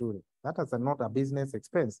wake shule. That is not a business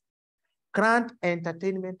expense. Grant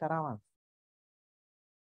entertainment allowance.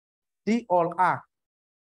 D all R.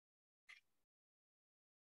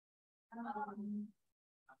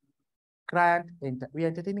 Client, we are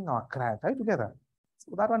entertaining our client. Are you together?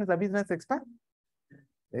 So that one is a business expense.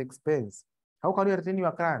 Expense. How can you entertain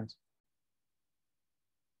your client?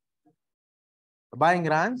 Buying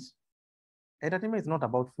lunch. Entertainment is not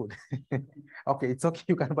about food. Okay, it's okay.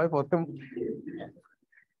 You can buy for them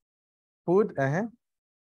food.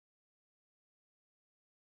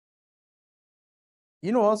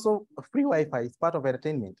 You know, also free Wi-Fi is part of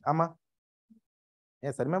entertainment.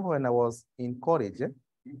 Yes, I remember when I was in college.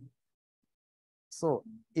 So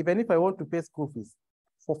even if I want to pay school fees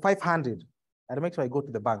for 500, I'll make sure I go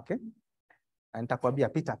to the bank. And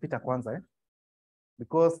takwambia pita kwanza.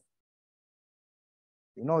 Because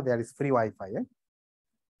you know there is free Wi-Fi.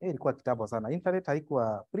 Ilikuwa kitambo sana. Internet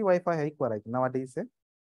haikuwa, free Wi-Fi haikuwa like nowadays.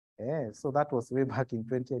 So that was way back in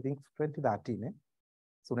 2013.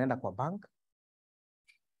 So unaenda kwa bank.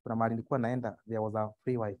 Kuna mahali nilikuwa naenda, there was a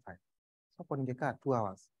free Wi-Fi. So hapo ningekaa 2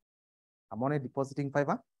 hours. I'm only depositing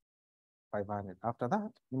 500. After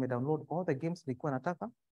that, nime download all the games nilikuwa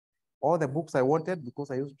nataka, all the books I wanted,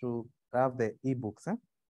 because I used to have the e-books. And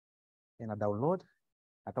I download,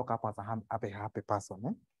 I talk up as a happy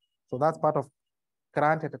person. So that's part of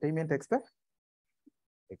current entertainment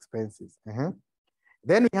expenses.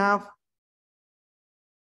 Then we have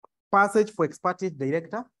passage for expatriate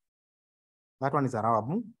director. That one is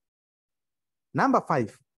allowable. Number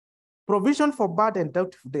 5, provision for bad and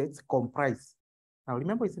doubtful debts comprise. Now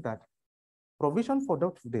remember, you see that provision for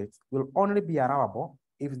doubtful debts will only be allowable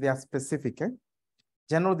if they are specific.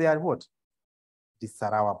 Generally, they are what?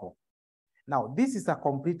 Disallowable. Now, this is a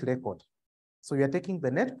complete record. So we are taking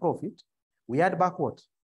the net profit, we add back what?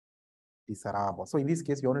 Disallowable. So in this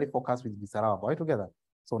case, you only focus with disallowable. Right together.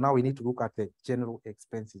 So now we need to look at the general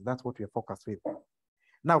expenses. That's what we are focused with.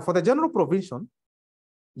 Now, for the general provision,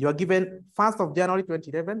 you are given 1st of January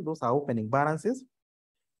 2011. Those are opening balances.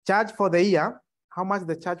 Charge for the year. How much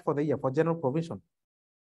the charge for the year for general provision?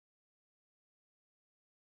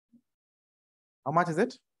 How much is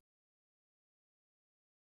it?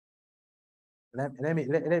 Let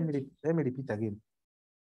me repeat again.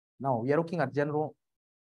 Now we are looking at general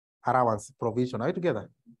allowance provision. Are you together?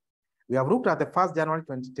 We have looked at the 1st January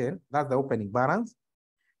 2010. That's the opening balance.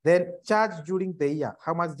 Then charge during the year.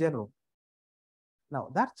 How much general? Now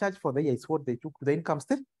that charge for the year is what they took to the income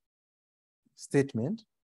statement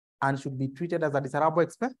and should be treated as a disallowable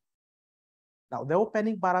expense. Now the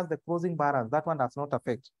opening balance, the closing balance, that one does not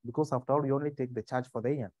affect, because after all, you only take the charge for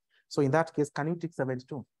the year. So in that case, can you take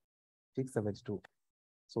 72? Take 72.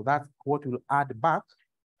 So that's what will add back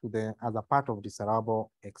to the as a part of disallowable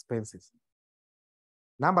expenses.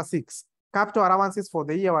 Number 6, capital allowances for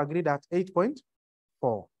the year were agreed at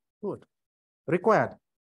 8.4. Good. Required.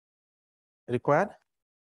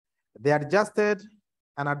 The adjusted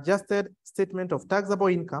statement of taxable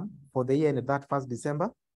income for the year ended that 1st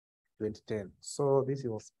December 2010. So this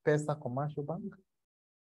was Pesa Commercial Bank.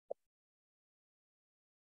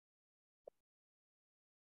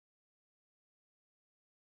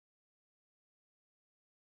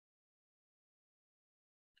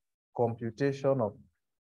 Computation of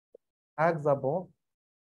taxable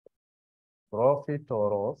profit or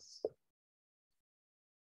loss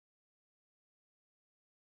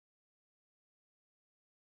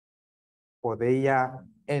for the year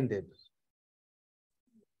ended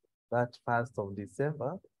that 1st of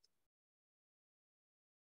December.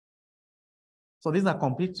 So this is a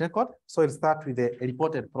complete record. So it starts with the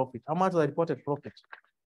reported profit. How much is the reported profit?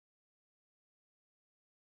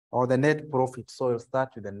 Or the net profit. So it'll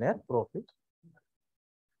start with the net profit.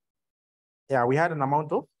 Yeah, we had an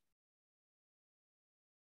amount of,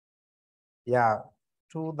 yeah,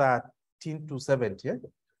 213,270. Yeah?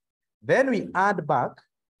 Then we add back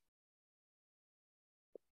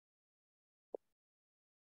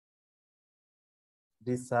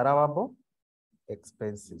disallowable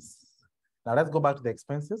expenses. Now let's go back to the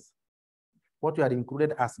expenses. What we had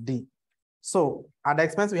included as D. So at the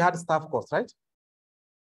expense, we had staff costs, right?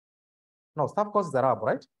 No, staff costs is allowable,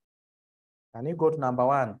 right? And you go to number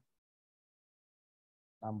one.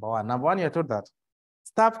 Number one, you're told that.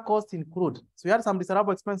 Staff costs include. So we had some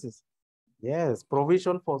disallowable expenses. Yes,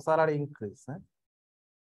 provision for salary increase. Eh?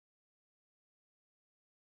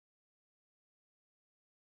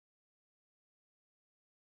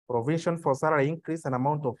 Provision for salary increase, an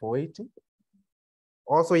amount of 480.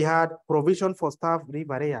 Also, we had provision for staff leave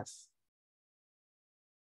arrears.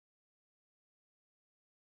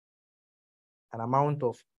 An amount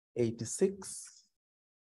of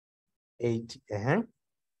 86.80.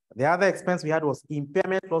 The other expense we had was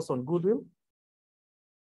impairment loss on goodwill.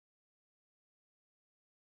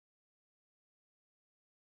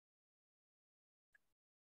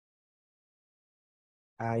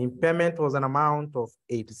 Impairment was an amount of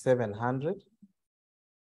 8,700.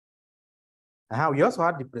 We also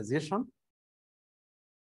had depreciation.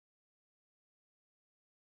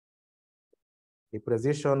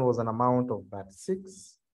 Depreciation was an amount of about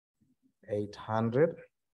 6,800.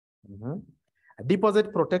 A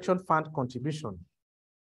deposit protection fund contribution.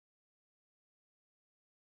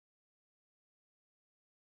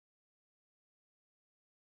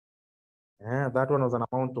 That one was an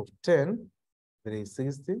amount of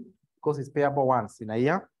 10,360 because it's payable once in a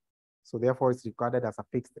year. So therefore it's recorded as a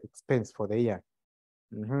fixed expense for the year.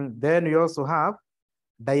 Then we also have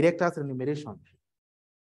directors' remuneration.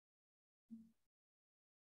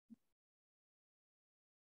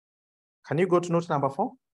 Can you go to note number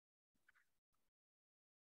 4?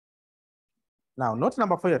 Now, note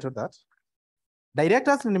number 4, you're told that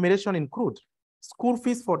directors' remuneration include school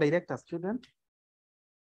fees for directors' children,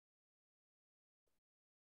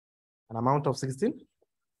 an amount of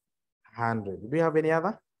 1,600. Do we have any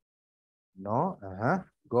other? No.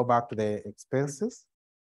 Go back to the expenses.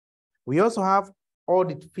 We also have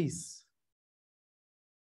audit fees.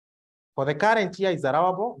 For the current year is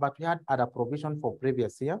allowable, but we had other provision for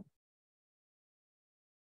previous year.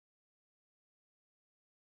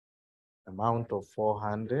 Amount of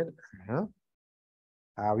 400.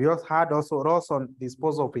 We also had loss on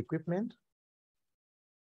disposal of equipment.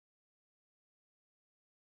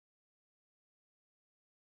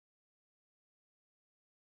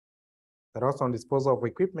 The loss on disposal of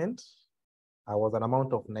equipment was an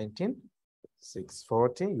amount of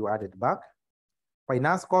 19,640. You add it back.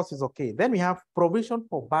 Finance cost is okay. Then we have provision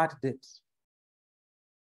for bad debt.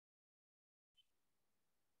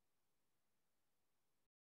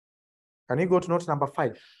 Can you go to note number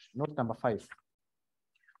 5? Note number 5.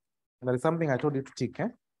 There is something I told you to tick.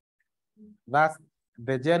 That's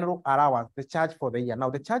the general allowance, the charge for the year. Now,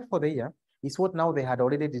 the charge for the year is what now they had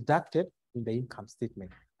already deducted in the income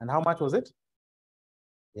statement. And how much was it?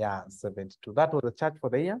 Yeah, 72. That was the charge for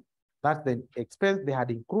the year. That's the expense they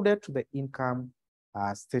had included to the income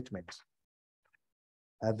statement.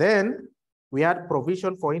 Then we had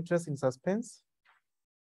provision for interest in suspense.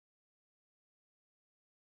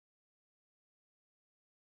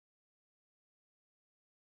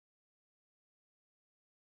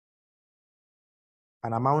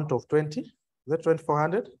 An amount of 20. Is that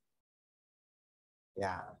 2,400?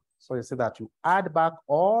 Yeah. So you see that you add back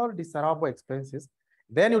all disallowable expenses.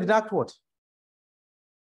 Then you deduct what?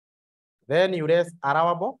 Then you raise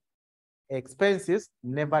allowable expenses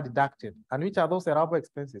never deducted. And which are those allowable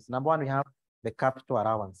expenses? Number one, we have the capital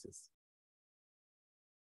allowances.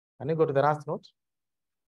 Can you go to the last note?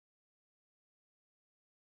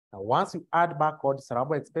 Now, once you add back all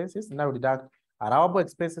disallowable expenses, now you deduct allowable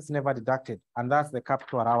expenses never deducted, and that's the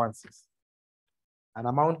capital allowances. An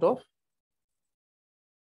amount of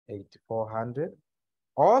 8,400.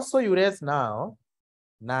 Also, you raise now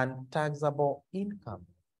non-taxable income.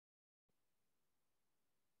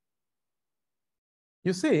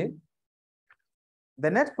 You see,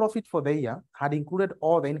 the net profit for the year had included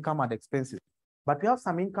all the income and expenses, but we have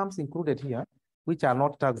some incomes included here which are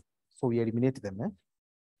not taxed, so we eliminate them.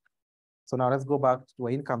 So now let's go back to our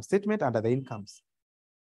income statement under the incomes.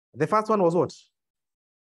 The first one was what?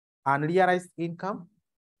 Unrealized income.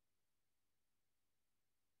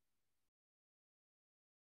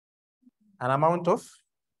 An amount of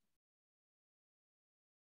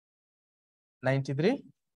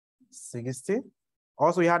 93.60.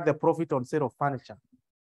 Also, we had the profit on sale of furniture.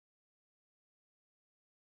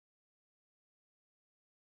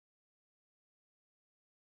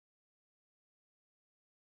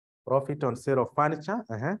 Profit on sale of furniture,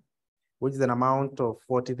 which is an amount of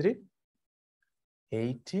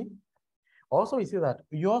 43.80. Also, we see that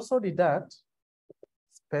you also deduct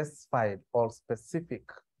specified or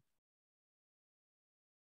specific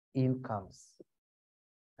incomes.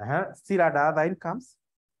 Still at other incomes,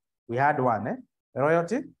 we had one,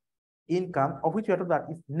 royalty income, of which we are told that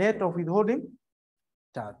is net of withholding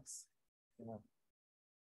tax.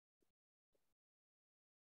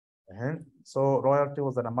 So royalty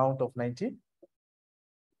was an amount of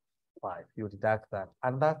 95. You deduct that,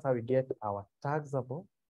 and that's how we get our taxable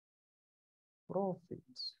profit.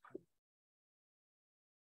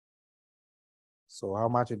 So how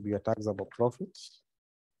much would be a taxable profit?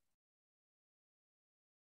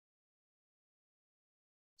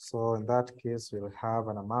 So in that case, we'll have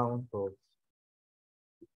an amount of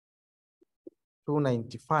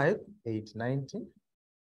 295,890.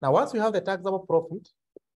 Now, once we have the taxable profit,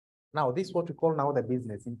 now this is what we call now the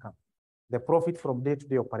business income, the profit from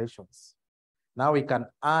day-to-day operations. Now we can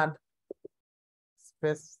add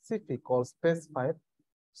specific or specified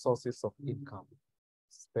sources of income,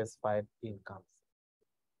 specified incomes.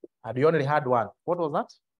 And we only had one. What was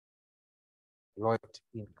that? Royalty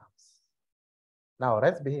incomes. Now,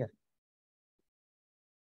 let's be here.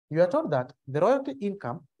 You are told that the royalty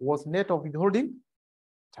income was net of withholding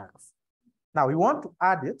tax. Now, we want to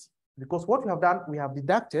add it because what we have done, we have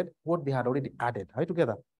deducted what they had already added. Are you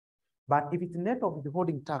together? But if it's net of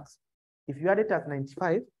withholding tax, if you add it at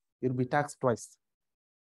 95, it will be taxed twice.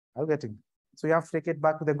 Are you getting? So you have to take it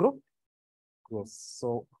back to the gross.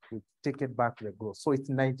 So we take it back to the gross. So it's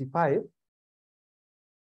 95.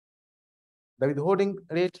 The withholding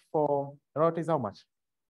rate for royalty is how much?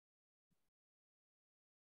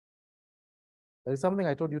 There is something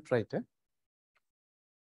I told you to write.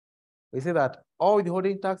 We say that all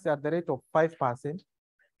withholding tax at the rate of 5%,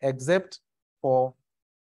 except for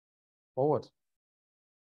what?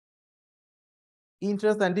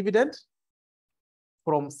 Interest and dividend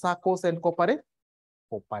from SACCOs and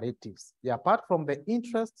cooperatives. Yeah, apart from the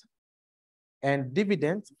interest and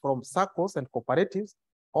dividends from SACCOs and cooperatives,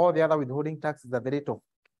 all the other withholding taxes at the rate of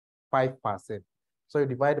 5%. So you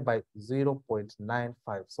divide by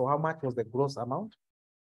 0.95. So how much was the gross amount?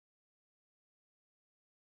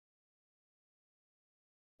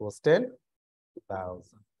 It was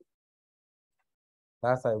 10,000.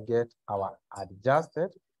 That's how you get our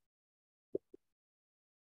adjusted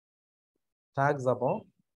taxable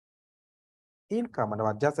income. And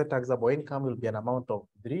our adjusted taxable income will be an amount of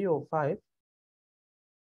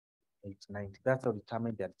 305,890. That's how we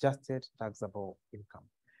determine the adjusted taxable income.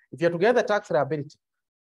 If you're to get the tax liability,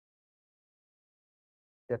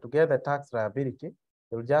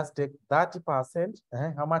 you'll just take 30%.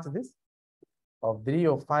 How much is this? Of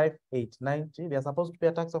 305,890. They're supposed to pay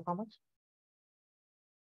a tax of how much?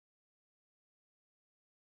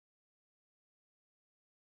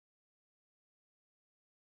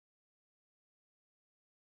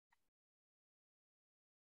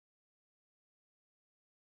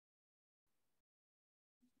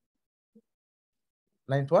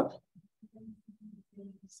 $912?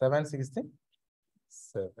 767.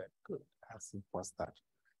 Good. As simple as that.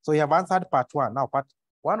 So you have answered part one. Now, part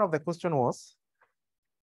one of the question was,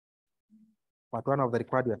 part one of the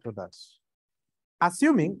required, we are told that.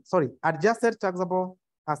 Assuming, adjusted taxable,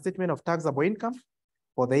 a statement of taxable income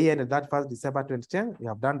for the year ended 31st December 2010, we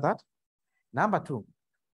have done that. Number two,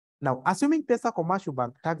 now assuming Pesa Commercial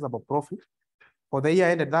Bank taxable profit for the year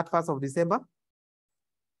ended 1st of December,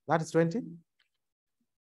 that is 20.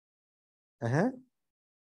 Are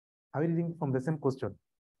we reading from the same question?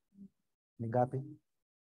 Ngapi?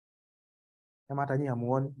 Kama hata nyinyi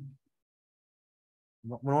hamuoni.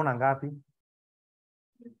 Mnaona ngapi?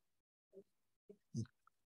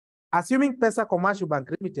 Assuming Pesa Commercial Bank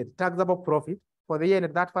Limited taxable profit for the year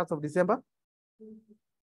ended 1st of December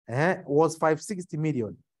was 560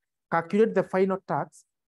 million. Calculate the final tax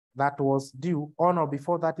that was due on or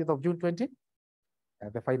before 30th of June 20.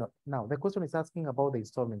 The final. Now, the question is asking about the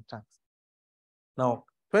installment tax. Now,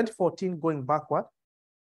 2014 going backward,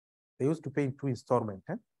 they used to pay in 2 installments.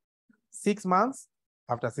 6 months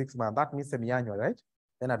after 6 months. That means semi-annual, right?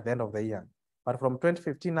 Then at the end of the year. But from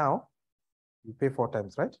 2015 now, you pay 4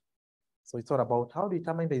 times, right? So it's all about how to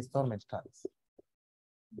determine the installment tax.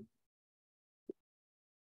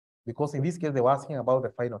 Because in this case, they were asking about the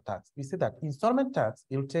final tax. We say that installment tax,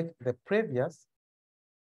 you'll take the previous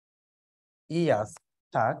year's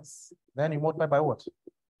tax, then you multiply by what?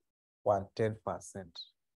 110%.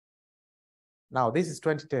 Now, this is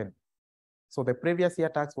 2010. So the previous year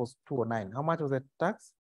tax was 209. How much was the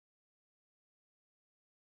tax?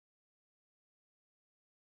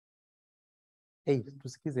 Hey,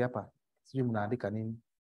 tusikize hapa. Sijui mnaandika nini.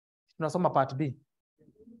 Tunasoma part B.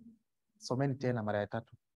 Someni tena mara ya 3.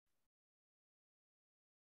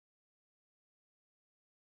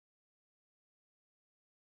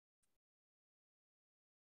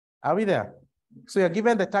 Are we there? So you're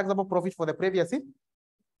given the taxable profit for the previous year,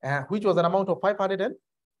 which was an amount of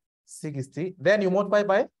 560. Then you multiply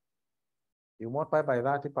by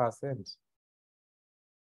 30%.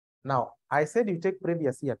 Now, I said you take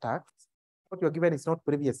previous year tax. What you're given is not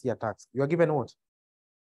previous year tax. You are given what?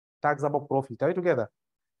 Taxable profit. Are we together?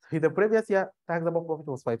 If the previous year taxable profit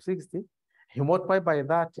was 560, you multiply by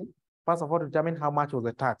 30. First of all, determine how much was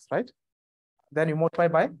the tax, right? Then you multiply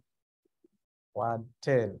by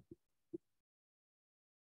 110.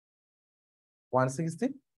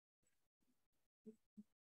 160.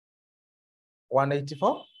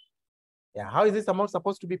 184. Yeah, how is this amount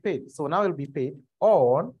supposed to be paid? So now it will be paid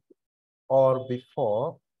on or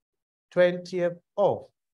before 20th of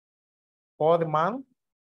 4th month,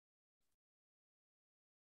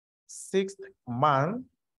 6th month,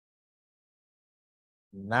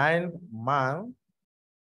 9th month,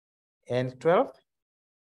 and 12th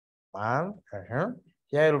month.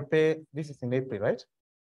 Here it will pay, this is in April, right?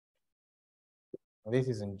 This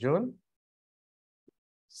is in June,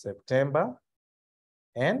 September,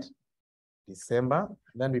 and December.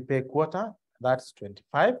 Then we pay quarter, that's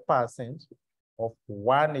 25% of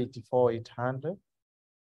 184,800.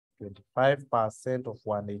 25% of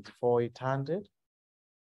 184,800.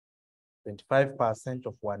 25%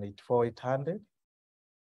 of 184,800.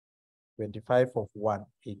 25 of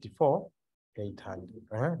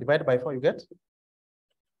 184,800. Divided by 4, you get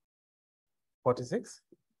 46,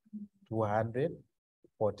 200,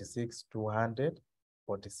 46, 200,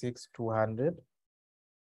 46, 200,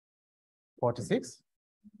 46.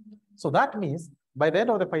 So that means by the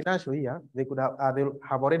end of the financial year, they could have they'll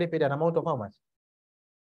have already paid an amount of how much?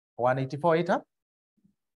 184,800.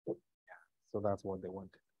 Yeah, so that's what they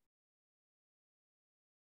wanted.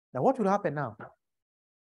 Now, what will happen now?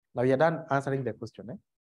 Now you're done answering the question.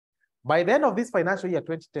 By the end of this financial year,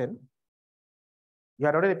 2010, you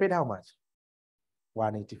had already paid how much?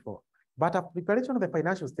 184. But a preparation of the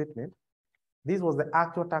financial statement, this was the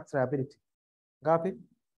actual tax liability. Got it?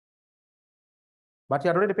 But you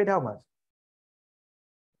had already paid how much?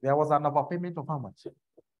 There was an overpayment of how much?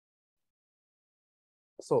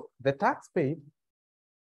 So the tax paid,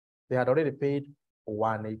 they had already paid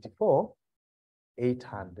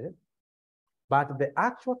 184,800. But the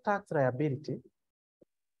actual tax liability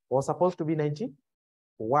was supposed to be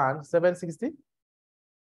 91,760.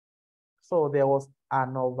 So there was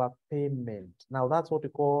an overpayment. Now that's what we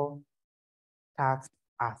call tax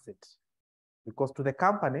asset. Because to the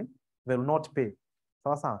company, they will not pay.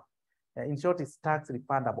 So in short, it's tax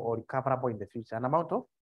refundable or recoverable in the future. An amount of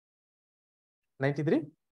 93?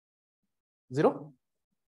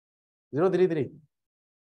 033.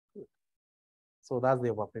 So that's the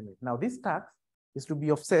overpayment. Now this tax is to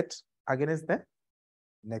be offset against the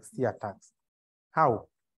next year tax. How?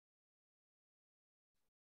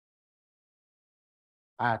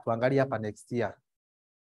 Tuangalie hapa next year.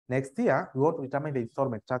 Next year, we want to determine the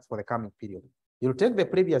installment tax for the coming period. You'll take the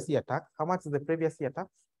previous year tax. How much is the previous year tax?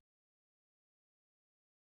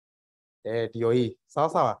 DOE.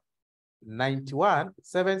 Sawa.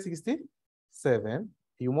 91,767.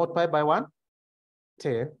 You multiply by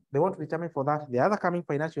 110. They want to determine for that. The other coming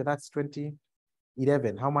financial, that's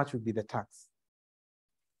 2011. How much would be the tax?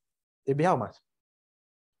 It'd be how much?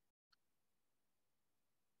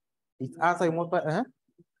 It's answer you multiply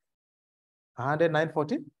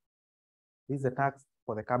 109.40. This is the tax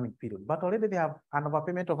for the coming period. But already they have an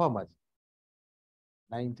overpayment of how much?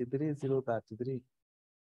 93,033.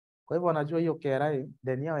 Kwa hivyo wanajua hiyo KRA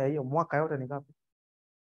deni yao ya hiyo mwaka yote ni ngapi?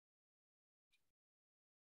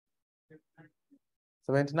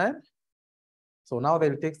 79. So now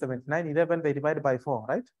they'll take 79, 11, they divide by 4,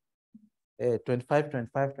 right? 25,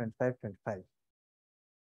 25, 25, 25.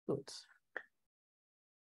 Good.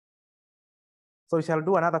 So we shall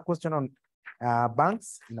do another question on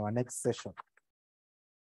banks in our next session.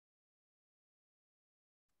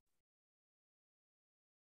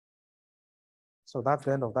 So that's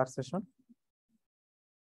the end of that session.